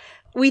rather.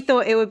 We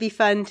thought it would be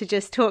fun to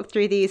just talk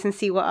through these and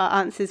see what our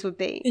answers would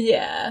be.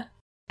 Yeah.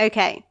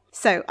 Okay,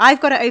 so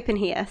I've got it open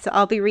here, so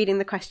I'll be reading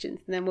the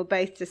questions, and then we'll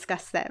both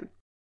discuss them.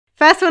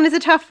 First one is a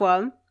tough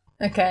one.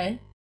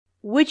 Okay.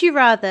 Would you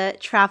rather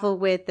travel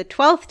with the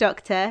 12th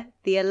Doctor,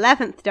 the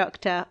 11th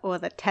Doctor, or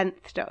the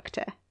 10th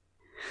Doctor?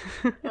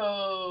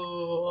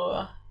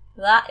 Oh,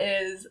 that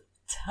is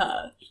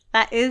tough.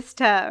 That is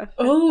tough.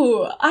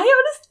 Oh,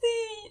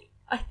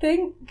 I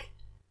think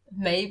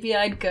maybe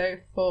I'd go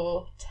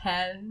for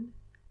 10.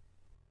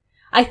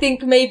 I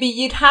think maybe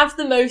you'd have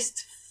the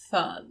most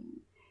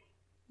fun.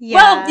 Yeah.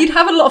 Well, you'd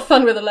have a lot of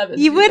fun with 11.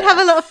 You would have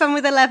a lot of fun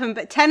with 11,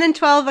 but 10 and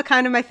 12 are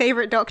kind of my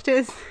favourite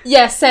Doctors.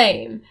 Yeah,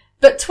 same.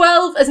 But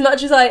 12, as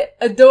much as I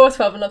adore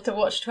 12 and love to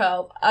watch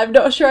 12, I'm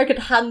not sure I could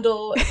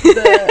handle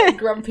the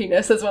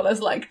grumpiness as well as,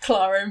 like,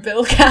 Clara and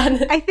Bill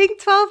can. I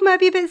think 12 might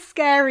be a bit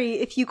scary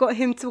if you got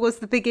him towards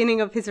the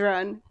beginning of his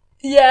run.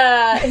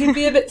 Yeah, he'd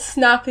be a bit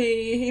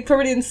snappy. He'd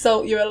probably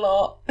insult you a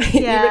lot,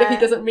 even if he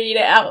doesn't mean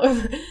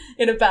it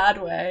in a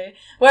bad way.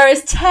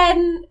 Whereas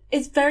 10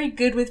 is very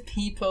good with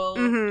people.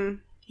 Mm-hmm.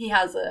 He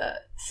has a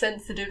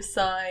sensitive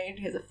side.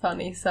 He has a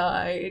funny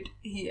side.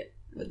 He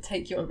would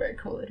take you on very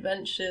cool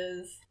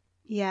adventures.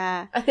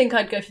 Yeah. I think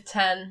I'd go for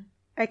 10.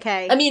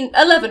 Okay. I mean,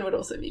 11 would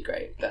also be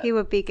great. But he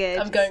would be good.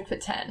 I'm going for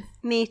 10.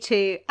 Me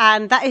too.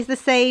 And that is the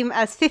same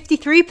as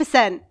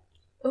 53%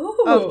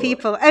 Ooh. of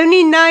people.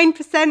 Only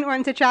 9%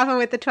 want to travel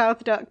with the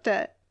 12th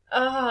Doctor.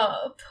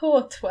 Oh,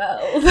 poor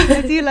 12.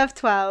 I do love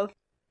 12.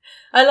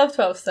 I love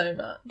 12 so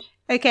much.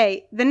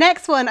 Okay, the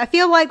next one, I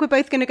feel like we're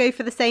both going to go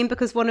for the same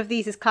because one of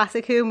these is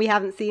Classic Who and we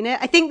haven't seen it.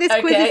 I think this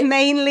quiz is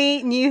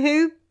mainly New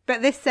Who,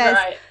 but this says,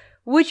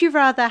 would you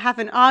rather have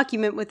an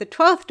argument with the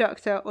 12th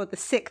Doctor or the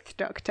 6th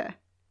Doctor?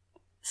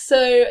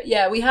 So,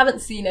 yeah, we haven't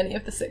seen any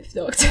of the 6th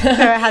Doctor. So it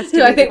has to so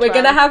be I think the we're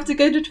going to have to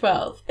go to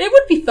 12. It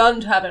would be fun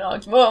to have an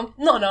argument. Well,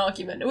 not an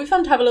argument. It would be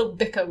fun to have a little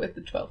bicker with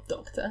the 12th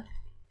Doctor.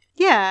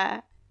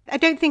 Yeah. I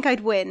don't think I'd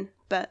win,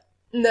 but...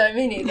 No,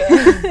 me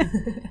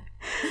neither.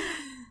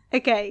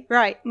 Okay,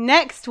 right.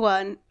 Next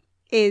one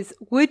is,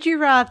 would you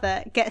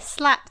rather get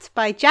slapped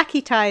by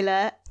Jackie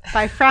Tyler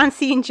by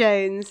Francine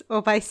Jones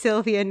or by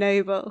Sylvia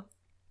Noble?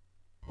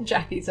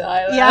 Jackie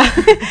Tyler. Yeah.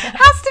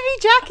 Has to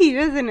be Jackie,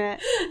 doesn't it?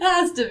 It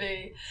has to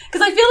be.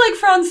 Because I feel like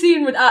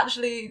Francine would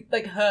actually,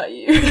 like, hurt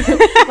you.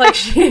 Like,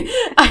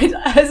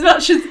 as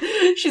much as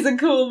she's a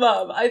cool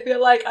mum, I feel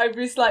like I'd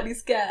be slightly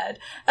scared.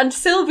 And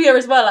Sylvia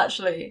as well,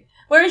 actually.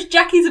 Whereas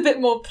Jackie's a bit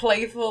more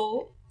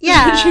playful.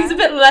 Yeah. She's a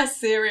bit less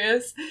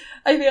serious.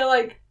 I feel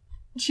like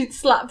she'd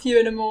slap you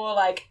in a more,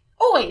 like,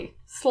 oi,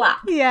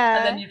 slap. Yeah.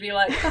 And then you'd be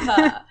like,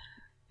 haha.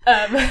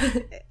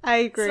 I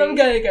agree. So I'm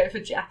going to go for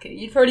Jackie.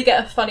 You'd probably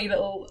get a funny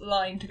little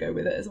line to go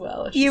with it as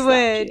well. You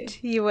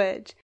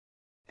would.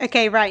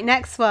 Okay, right,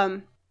 next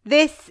one.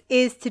 This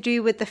is to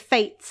do with the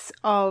fates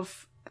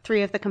of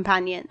 3 of the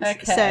companions.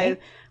 Okay. So,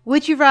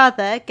 would you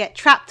rather get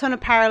trapped on a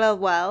parallel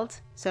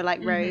world, so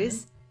like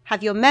Rose,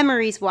 have your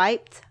memories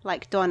wiped,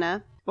 like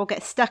Donna, or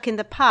get stuck in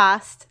the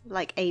past,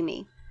 like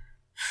Amy?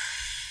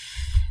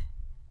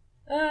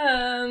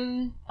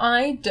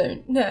 I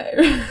don't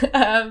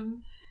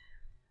know.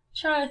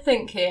 Trying to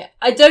think here.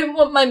 I don't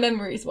want my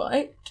memories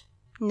wiped.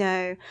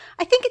 No.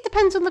 I think it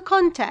depends on the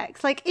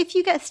context. Like, if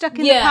you get stuck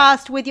in the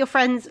past with your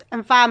friends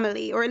and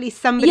family, or at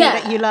least somebody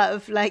that you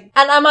love, like...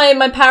 And am I in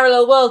my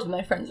parallel world with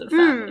my friends and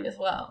family as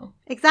well?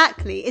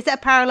 Exactly. Is it a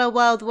parallel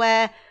world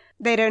where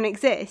they don't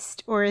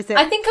exist? Or is it...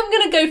 I think I'm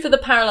going to go for the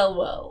parallel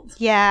world.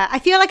 Yeah. I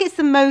feel like it's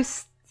the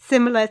most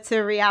similar to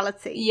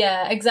reality.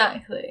 Yeah,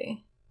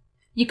 exactly.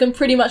 You can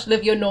pretty much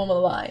live your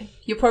normal life.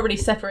 You're probably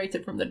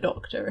separated from the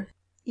Doctor.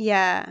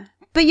 Yeah.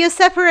 But you're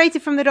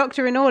separated from the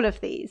Doctor in all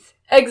of these.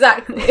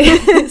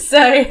 Exactly. So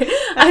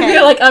I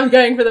feel like I'm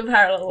going for the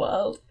parallel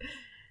world.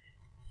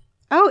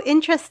 Oh,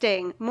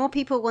 interesting. More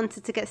people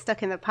wanted to get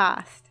stuck in the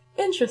past.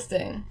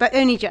 Interesting. But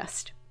only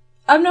just.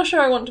 I'm not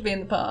sure I want to be in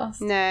the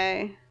past.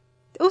 No.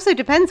 It also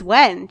depends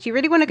when. Do you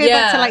really want to go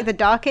back to like the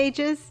Dark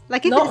Ages?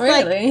 Like if Not it's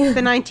really. like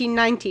the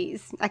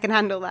 1990s, I can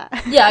handle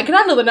that. Yeah, I can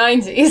handle the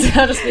 90s.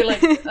 I'll just be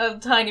like a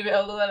tiny bit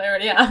older than I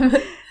already am.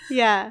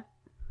 Yeah.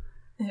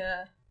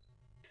 Yeah.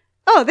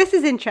 Oh, this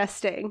is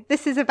interesting.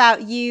 This is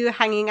about you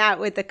hanging out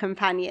with the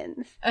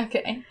companions.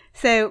 Okay.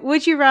 So,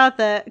 would you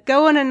rather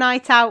go on a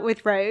night out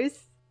with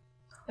Rose?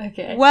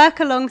 Okay.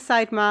 Work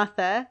alongside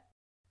Martha?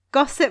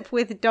 Gossip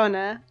with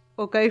Donna?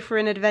 Or go for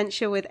an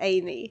adventure with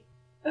Amy?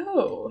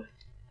 Oh.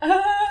 I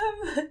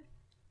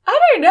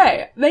don't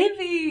know.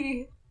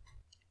 Maybe...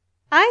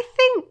 I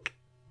think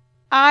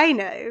I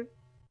know.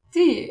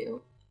 Do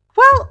you?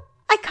 Well,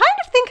 I kind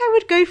of think I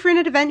would go for an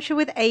adventure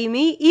with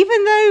Amy,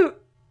 even though...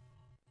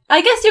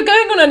 I guess you're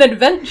going on an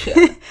adventure.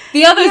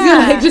 The others are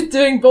like just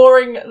doing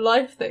boring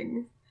life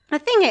things. The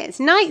thing is,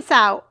 nights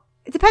out,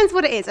 it depends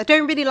what it is. I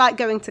don't really like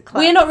going to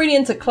clubs. We're not really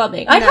into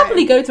clubbing. I'd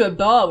happily go to a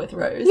bar with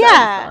Rose.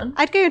 Yeah, fun.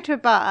 I'd go into a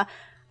bar.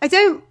 I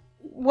don't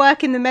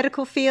work in the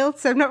medical field,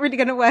 so I'm not really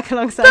going to work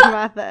alongside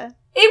Martha.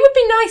 It would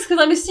be nice, because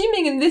I'm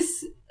assuming in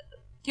this,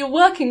 you're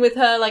working with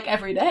her like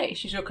every day.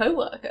 She's your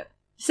co-worker.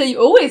 So you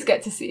always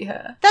get to see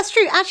her. That's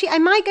true. Actually, I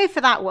might go for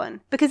that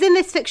one. Because in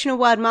this fictional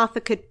world, Martha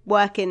could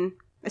work in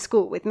a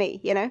school with me,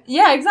 you know?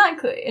 Yeah,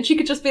 exactly. And she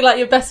could just be like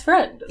your best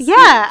friend.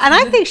 Yeah, and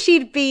I think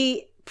she'd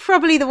be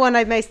probably the one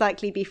I'd most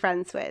likely be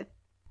friends with.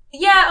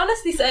 Yeah,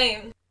 honestly,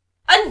 same.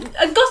 And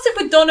gossip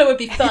with Donna would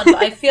be fun, but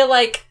I feel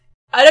like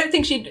I don't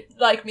think she'd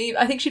like me.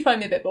 I think she'd find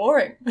me a bit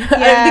boring. Yeah. I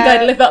don't think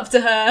I'd live up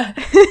to her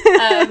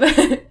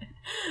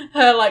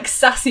her like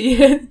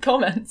sassy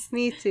comments.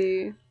 Me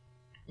too.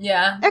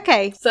 Yeah.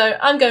 Okay. So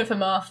I'm going for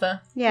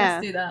Martha. Yeah.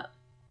 Let's do that.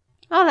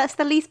 Oh, that's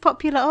the least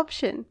popular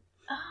option.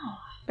 Oh.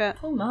 But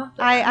poor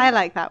Martha. I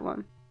like that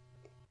one.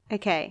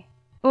 Okay.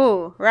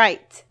 Oh,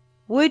 right.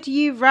 Would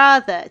you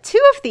rather... 2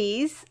 of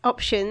these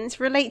options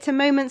relate to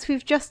moments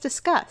we've just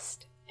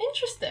discussed.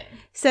 Interesting.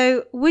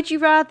 So, would you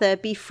rather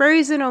be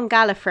frozen on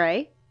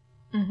Gallifrey,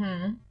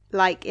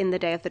 like in The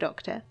Day of the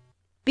Doctor,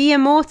 be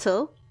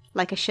immortal,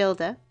 like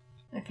Ashilda,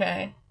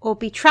 okay, or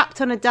be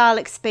trapped on a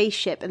Dalek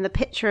spaceship? And the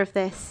picture of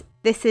this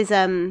is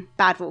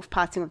Bad Wolf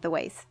Parting of the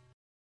Ways.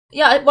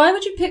 Yeah, why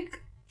would you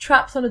pick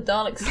trapped on a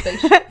Dalek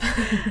spaceship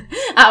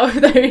out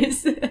of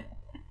those?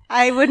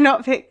 I would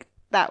not pick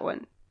that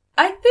one.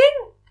 I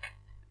think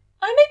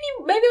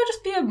maybe I'll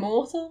just be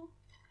immortal.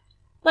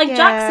 Like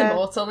Jack's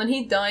immortal and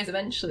he dies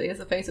eventually as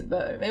the face of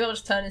Bo. Maybe I'll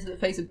just turn into the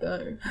face of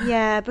Bo.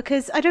 Yeah,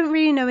 because I don't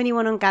really know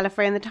anyone on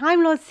Gallifrey and the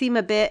Time Lords seem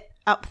a bit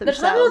up themselves.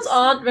 The Time Lords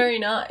aren't very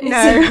nice.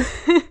 No.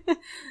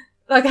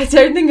 Like, I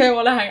don't think I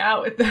want to hang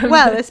out with them.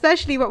 Well,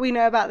 especially what we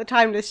know about the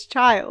Timeless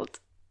Child.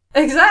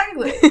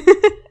 Exactly.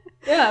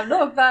 Yeah, I'm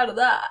not a fan of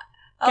that.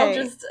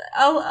 Okay.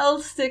 I'll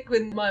stick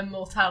with my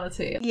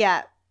mortality.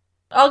 Yeah.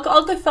 I'll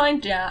go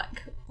find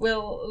Jack.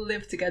 We'll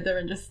live together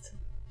and just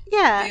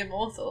be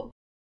immortal.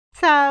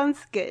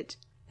 Sounds good.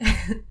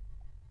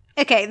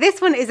 Okay,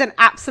 this one is an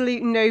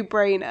absolute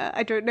no-brainer.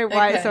 I don't know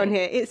why it's on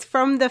here. It's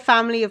from The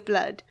Family of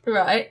Blood.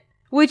 Right.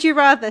 Would you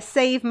rather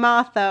save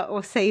Martha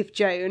or save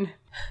Joan?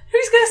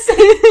 Who's going to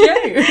save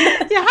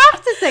Joan? You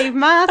have to save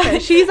Martha.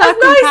 She's our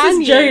companion. As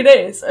nice as Joan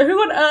is, who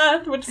on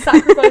earth would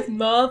sacrifice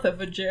Martha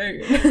for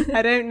Joan?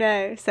 I don't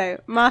know.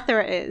 So, Martha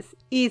it is.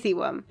 Easy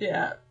one.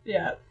 Yeah,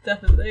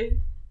 definitely.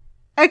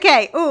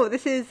 Okay. Oh,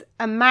 this is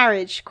a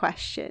marriage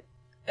question.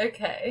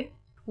 Okay.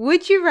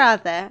 Would you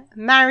rather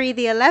marry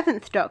the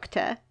 11th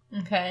Doctor,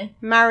 Okay.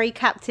 marry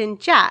Captain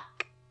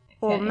Jack,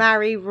 or Okay.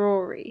 marry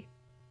Rory?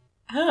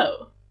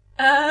 Oh.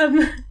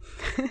 I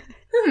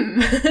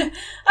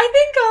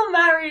think I'll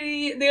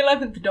marry the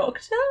 11th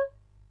Doctor.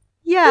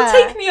 Yeah.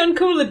 He'll take me on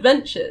cool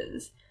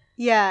adventures.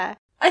 Yeah.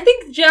 I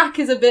think Jack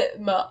is a bit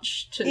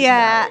much to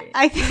marry.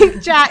 I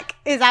think Jack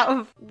is out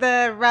of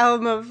the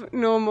realm of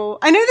normal.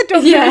 I know the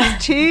Doctor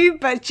is too,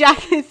 but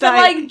Jack is But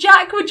like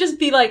Jack would just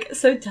be like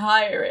so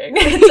tiring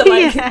to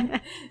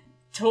like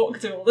talk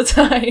to all the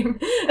time.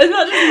 As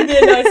much as he'd be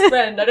a nice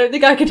friend, I don't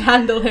think I could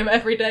handle him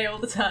every day all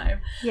the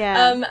time.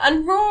 Yeah.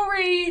 And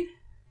Rory,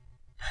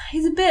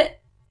 he's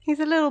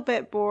a little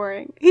bit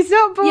boring. He's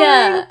not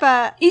boring,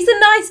 but he's a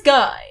nice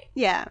guy.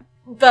 Yeah.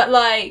 But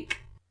like,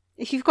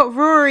 if you've got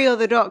Rory or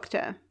the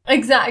Doctor,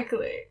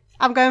 exactly.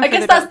 I'm going for I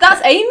guess the that's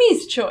Doctor.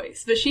 Amy's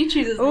choice, but she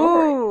chooses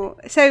Rory. Ooh.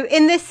 So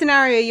in this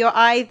scenario, you're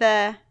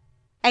either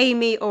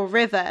Amy or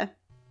River.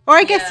 Or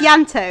I guess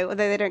Yanto,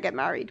 although they don't get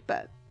married,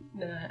 but...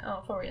 No,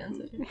 probably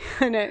Yanto.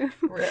 I know.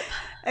 Rip.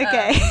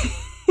 Okay.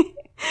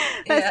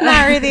 Let's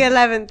marry the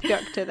 11th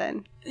Doctor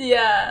then.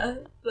 Yeah,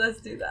 let's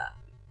do that.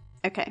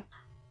 Okay.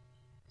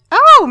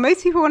 Oh,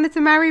 most people wanted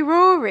to marry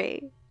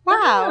Rory.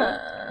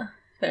 Wow.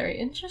 Very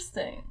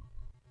interesting.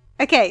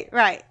 Okay,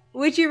 right.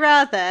 Would you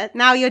rather...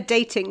 Now you're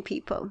dating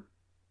people.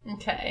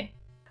 Okay.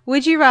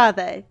 Would you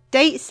rather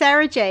date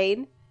Sarah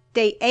Jane,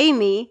 date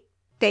Amy,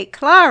 date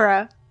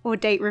Clara, or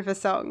date River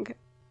Song?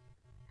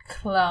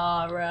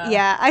 Clara.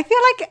 Yeah, I feel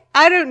like...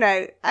 I don't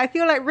know. I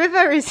feel like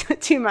River is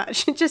too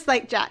much. Just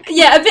like Jack.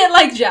 Yeah, a bit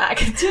like Jack.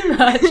 Too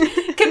much.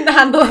 Couldn't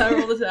handle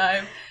her all the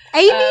time.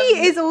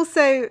 Amy is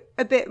also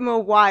a bit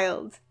more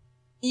wild.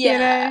 Yeah. You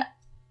know?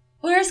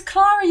 Whereas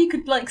Clara, you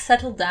could like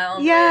settle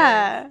down.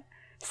 Yeah. with.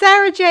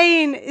 Sarah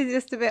Jane is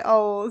just a bit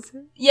old.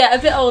 Yeah,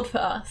 a bit old for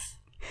us.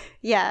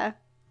 Yeah.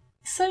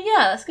 So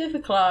yeah, let's go for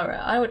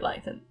Clara. I would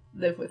like to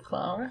live with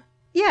Clara.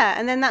 Yeah,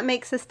 and then that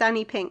makes us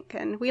Danny Pink,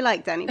 and we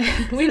like Danny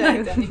Pink. We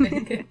like Danny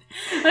Pink.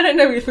 I don't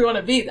know if we want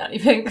to be Danny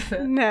Pink,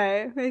 but...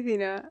 No, maybe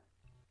not.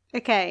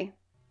 Okay.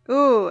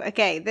 Ooh,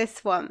 okay,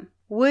 this one.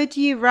 Would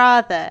you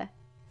rather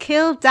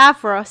kill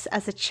Davros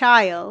as a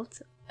child?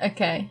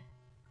 Okay.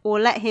 Or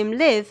let him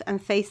live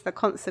and face the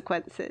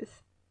consequences?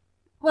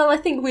 Well, I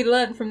think we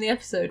learned from the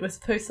episode we're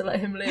supposed to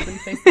let him live and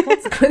face the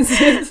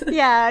consequences.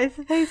 Yeah, I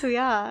suppose we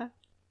are.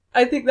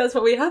 I think that's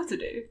what we have to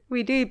do.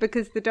 We do,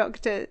 because the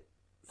Doctor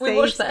We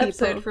watched that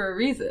people. episode for a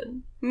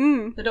reason.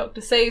 Mm. The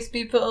Doctor saves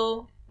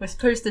people. We're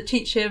supposed to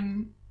teach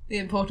him the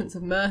importance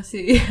of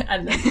mercy.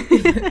 And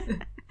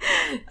then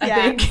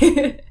I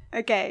think...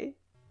 Okay.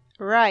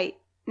 Right.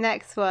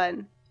 Next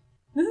one.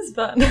 This is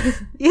fun.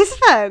 It's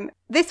fun.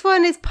 This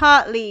one is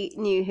partly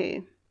New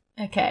Who.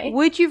 Okay.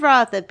 Would you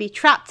rather be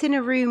trapped in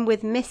a room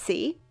with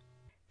Missy,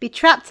 be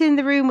trapped in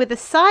the room with a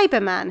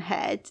Cyberman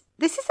head?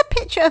 This is a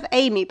picture of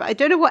Amy, but I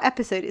don't know what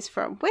episode it's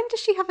from. When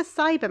does she have a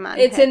Cyberman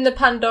It's head? in the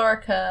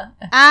Pandorica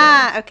episode.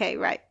 Ah, okay,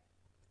 right.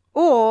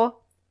 Or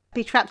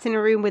be trapped in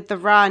a room with the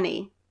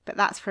Rani, but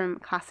that's from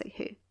Classic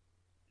Who.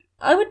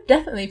 I would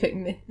definitely pick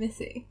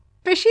Missy.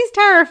 But she's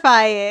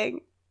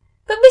terrifying.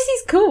 But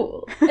Missy's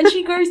cool, and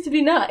she grows to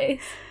be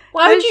nice.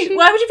 Why would you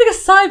pick a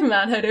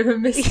Cyberman head over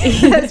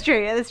Missy? That's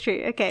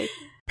true, okay.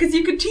 Because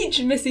you could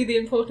teach Missy the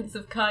importance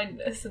of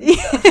kindness and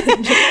stuff.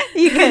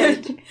 You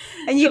could.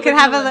 And you could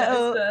have a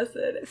little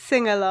nice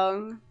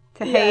sing-along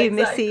to Yeah, Hey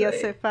exactly. Missy, you're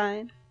so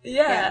fine.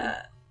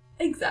 Yeah,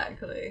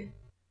 exactly.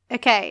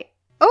 Okay.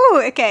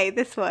 Oh, okay,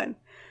 this one.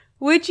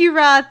 Would you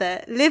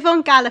rather live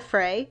on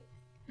Gallifrey,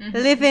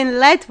 live in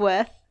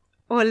Ledworth,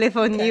 or live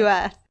on New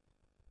Earth?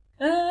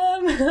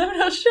 I'm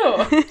not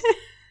sure.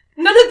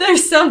 None of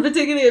those sound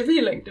particularly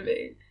appealing to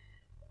me.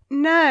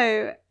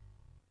 No.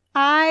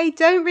 I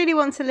don't really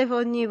want to live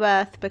on New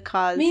Earth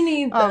because Me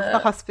neither. of the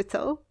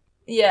hospital.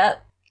 Yeah.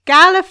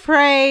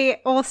 Gallifrey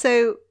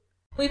also...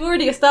 We've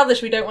already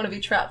established we don't want to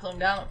be trapped on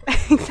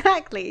Gallifrey.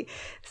 Exactly.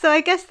 So I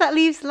guess that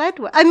leaves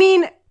Ledworth. I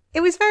mean, it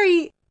was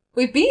very...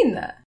 We've been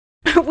there.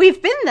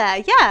 We've been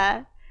there, yeah.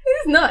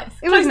 It was nice.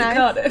 It Close was to nice.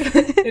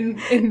 Cardiff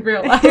in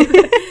real life.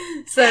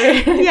 So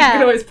you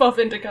can always pop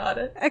into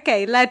Cardiff.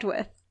 Okay,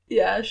 Ledworth.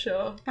 Yeah,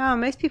 sure. Oh,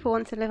 most people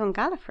want to live on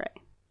Gallifrey.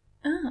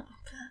 Oh,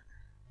 but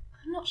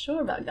I'm not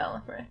sure about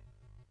Gallifrey.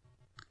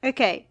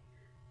 Okay.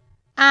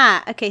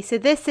 Okay, so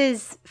this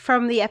is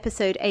from the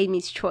episode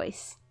Amy's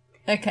Choice.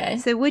 Okay.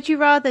 So would you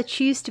rather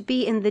choose to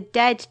be in the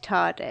dead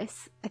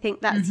TARDIS? I think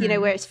that's, you know,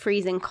 where it's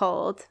freezing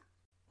cold.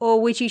 Or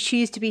would you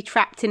choose to be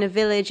trapped in a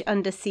village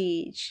under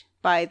siege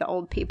by the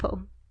old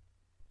people?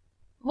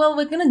 Well,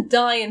 we're going to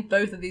die in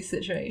both of these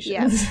situations.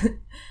 Yeah.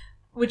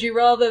 Would you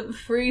rather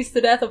freeze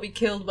to death or be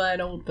killed by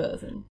an old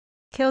person?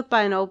 Killed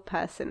by an old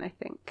person, I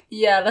think.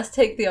 Yeah, let's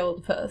take the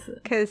old person.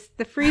 Because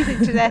the freezing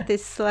to death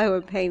is slow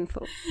and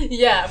painful.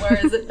 Yeah,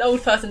 whereas an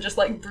old person just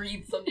like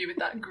breathes on you with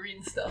that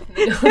green stuff and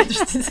they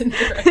just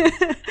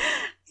disintegrate.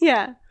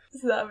 Yeah.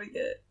 So that would be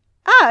good.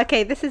 Ah,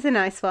 okay, this is a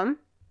nice one.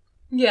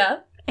 Yeah.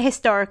 A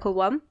historical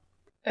one.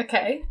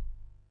 Okay.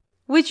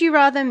 Would you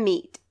rather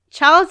meet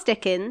Charles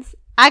Dickens,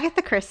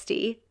 Agatha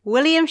Christie,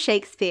 William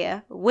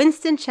Shakespeare,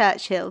 Winston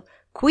Churchill,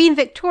 Queen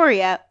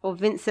Victoria, or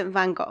Vincent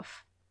van Gogh?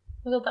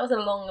 Oh, that was a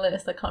long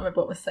list. I can't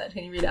remember what was said.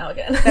 Can you read it out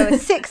again? There were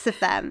 6 of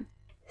them.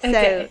 Okay.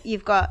 So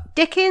you've got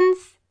Dickens,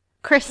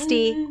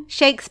 Christie,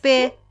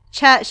 Shakespeare,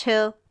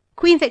 Churchill,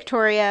 Queen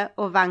Victoria,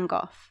 or Van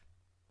Gogh.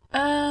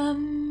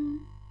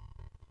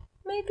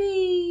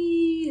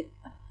 Maybe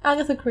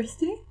Agatha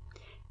Christie?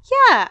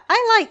 Yeah,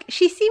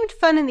 she seemed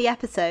fun in the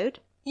episode.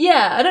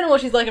 Yeah, I don't know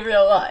what she's like in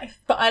real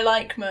life, but I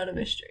like murder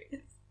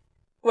mysteries.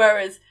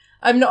 Whereas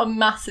I'm not a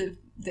massive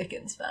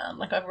Dickens fan.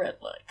 Like, I've read,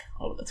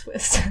 Oliver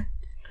Twist,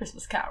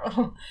 Christmas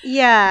Carol.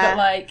 Yeah.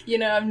 But,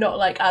 I'm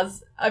not,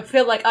 as... I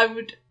feel like I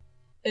would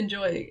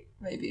enjoy,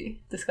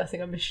 maybe,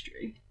 discussing a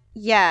mystery.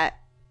 Yeah.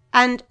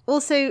 And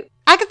also,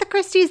 Agatha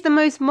Christie is the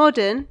most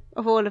modern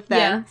of all of them.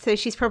 Yeah. So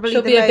she's probably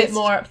She'll the be most a bit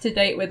more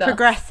up-to-date with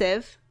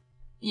progressive. Us.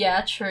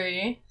 Yeah,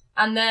 true.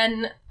 And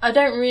then I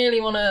don't really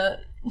want to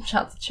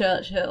chat to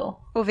Churchill.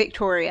 Or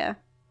Victoria.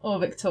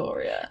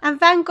 And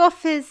Van Gogh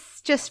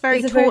is just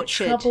very He's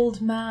tortured. A very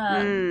troubled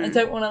man. I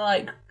don't want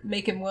to,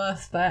 make him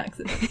worse by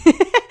accident.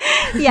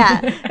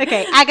 Yeah.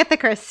 Okay, Agatha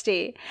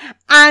Christie.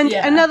 And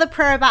another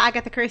pro about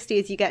Agatha Christie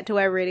is you get to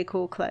wear really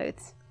cool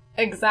clothes.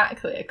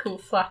 Exactly. A cool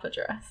flapper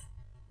dress.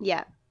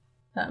 Yeah.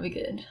 That'd be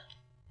good.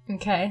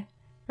 Okay.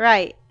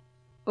 Right.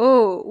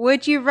 Oh,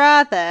 would you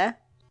rather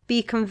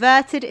be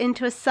converted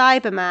into a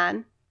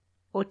Cyberman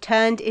or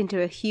turned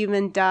into a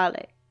human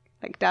Dalek?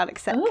 Like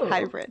Dalek-Sec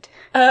hybrid.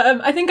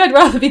 I think I'd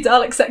rather be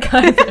Dalek-Sec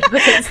hybrid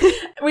because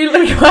we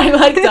quite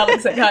like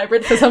Dalek-Sec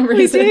hybrid for some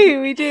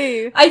reason. We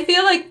do. I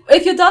feel like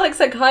if you're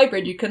Dalek-Sec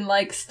hybrid, you can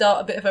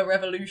start a bit of a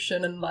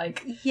revolution and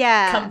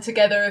come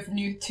together of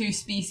two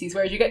species.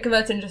 Whereas you get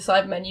converted into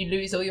Cybermen, you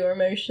lose all your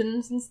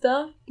emotions and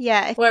stuff.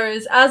 Yeah.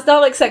 Whereas as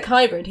Dalek-Sec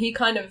hybrid, he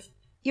kind of...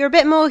 You're a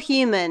bit more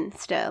human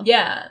still.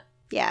 Yeah.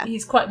 Yeah.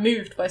 He's quite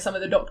moved by some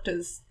of the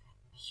Doctor's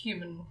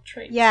human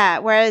traits. Yeah,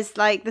 whereas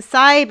the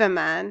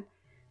Cyberman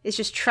is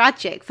just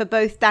tragic for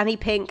both Danny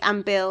Pink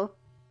and Bill.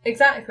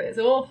 Exactly, it's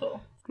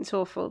awful. It's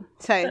awful.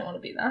 So I don't want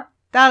to be that.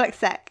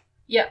 Dalek-Sec.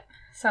 Yep,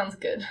 sounds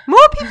good.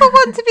 More people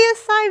want to be a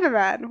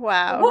Cyberman.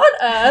 Wow.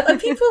 What on earth? I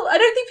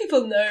don't think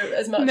people know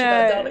as much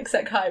about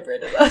Dalek-Sec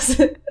hybrid as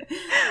us.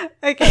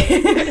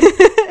 Okay.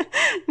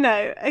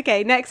 No.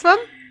 Okay, next one.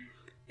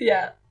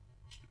 Yeah.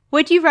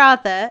 Would you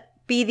rather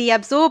be the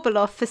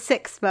Absorbaloff for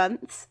 6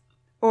 months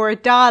or a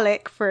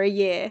Dalek for a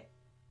year?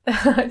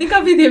 I think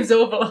I'll be the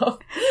Absorbaloff.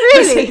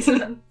 Really? For 6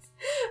 months.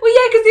 Well,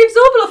 yeah, because the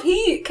Absorbaloff,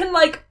 he can,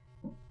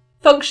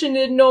 function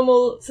in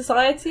normal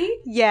society.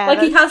 Yeah,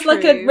 he has, true.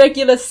 a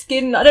regular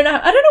skin. I don't know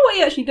what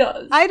he actually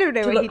does. I don't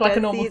know to what look he like does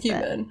a normal either.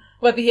 human.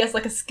 Whether he has,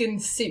 a skin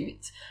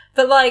suit.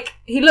 But,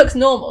 he looks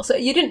normal, so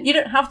you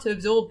don't have to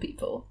absorb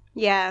people.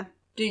 Yeah.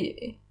 Do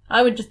you?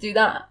 I would just do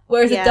that.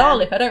 Whereas a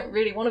Dalek, I don't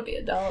really want to be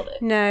a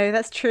Dalek. No,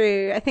 that's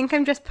true. I think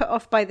I'm just put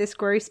off by this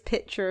gross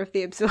picture of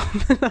the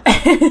Absorbaloff.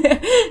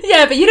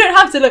 Yeah, but you don't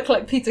have to look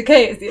like Peter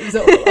Kay as the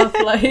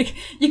Absorbaloff.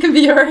 You can be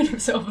your own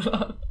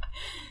Absorbaloff.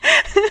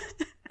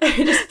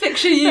 Just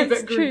picture you,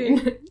 that's but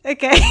green. True.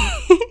 Okay.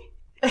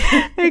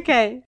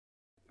 Okay.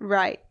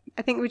 Right.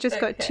 I think we've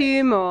just got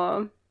 2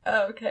 more.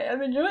 Oh, okay.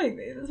 I'm enjoying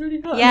these. It's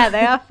really fun. Yeah,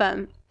 they are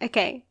fun.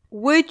 Okay.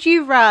 Would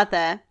you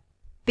rather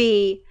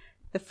be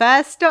the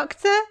first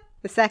Doctor,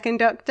 the second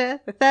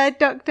Doctor, the third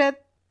Doctor,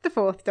 the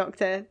fourth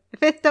Doctor, the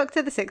fifth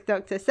Doctor, the sixth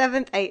Doctor,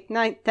 7th, 8th,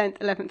 9th, 10th,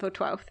 11th, or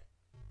 12th?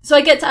 So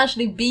I get to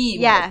actually be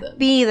one of them?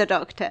 Be the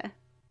Doctor.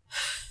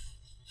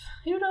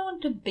 Who do I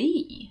want to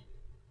be?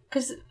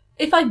 Because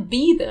if I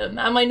be them,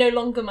 am I no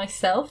longer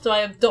myself? Do I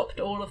adopt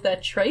all of their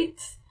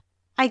traits?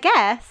 I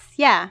guess,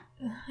 yeah.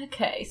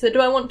 Okay, so do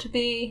I want to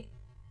be...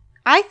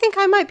 I think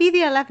I might be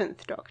the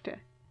 11th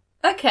Doctor.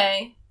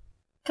 Okay.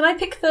 Can I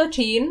pick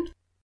 13?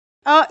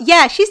 Oh,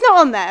 yeah, she's not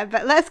on there,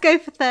 but let's go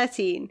for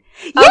 13.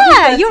 I'll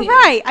Yeah, do 13. you're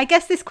right. I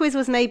guess this quiz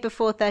was made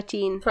before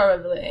 13.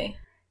 Probably.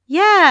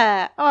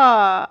 Yeah.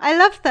 Oh, I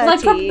love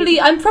 13.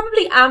 I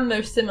probably am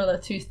most similar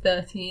to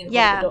 13 of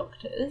Yeah. all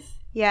the Doctors.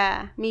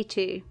 Yeah, me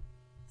too.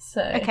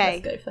 So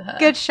Okay. let's go for her.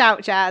 Good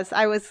shout, Jazz.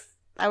 I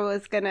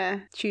was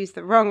gonna choose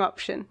the wrong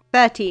option.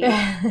 13.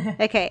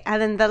 Okay,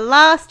 and then the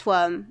last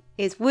one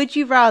is, would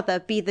you rather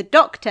be the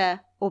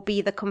Doctor or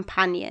be the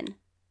companion?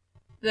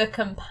 The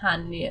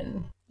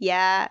companion.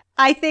 Yeah,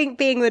 I think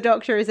being the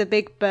Doctor is a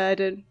big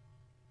burden.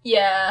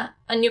 Yeah,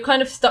 and you're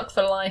kind of stuck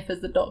for life as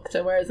the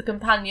Doctor, whereas a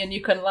companion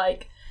you can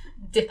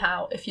dip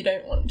out if you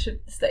don't want to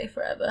stay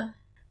forever.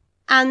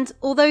 And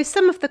although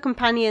some of the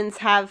companions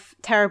have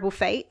terrible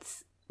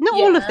fates, not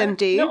all of them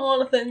do. Not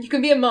all of them. You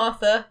can be a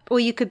Martha. Or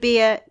you could be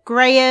a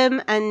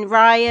Graham and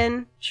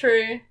Ryan.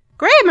 True.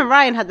 Graham and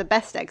Ryan had the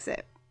best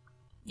exit.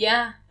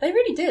 Yeah, they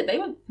really did. They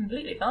were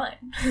completely fine.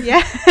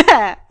 Yeah.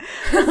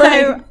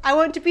 So I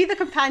want to be the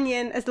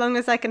companion as long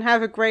as I can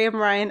have a Graham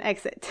Ryan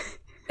exit.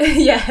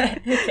 Yeah,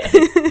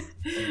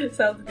 okay.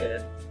 Sounds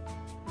good.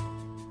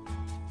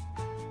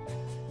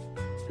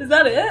 Is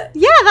that it?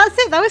 Yeah, that's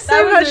it. That was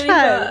so much really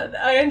fun.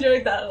 I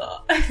enjoyed that a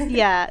lot.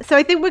 Yeah, so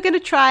I think we're going to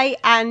try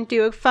and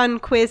do a fun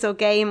quiz or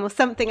game or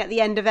something at the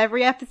end of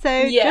every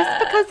episode, just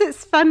because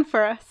it's fun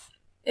for us.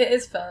 It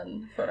is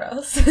fun for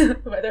us.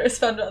 Whether it's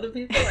fun to other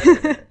people, I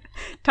don't know.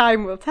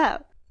 Time will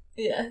tell.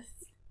 Yes.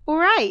 All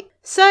right,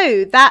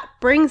 so that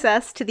brings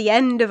us to the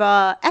end of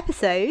our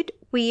episode.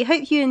 We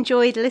hope you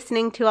enjoyed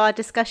listening to our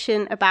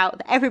discussion about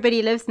the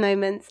Everybody Lives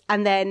moments,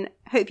 and then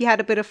hope you had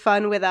a bit of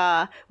fun with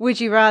our Would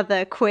You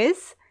Rather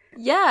quiz.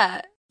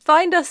 Yeah,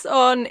 find us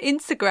on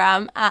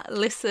Instagram at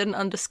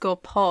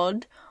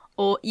listen_pod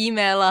or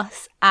email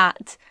us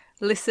at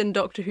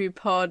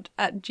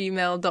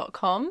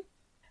listendoctorwhopod@gmail.com.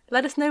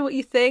 Let us know what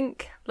you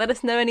think. Let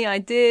us know any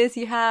ideas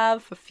you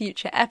have for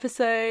future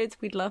episodes.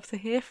 We'd love to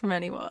hear from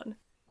anyone.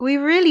 We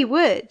really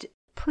would.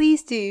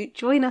 Please do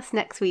join us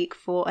next week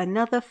for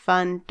another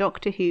fun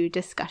Doctor Who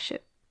discussion.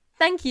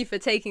 Thank you for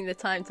taking the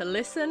time to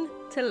listen.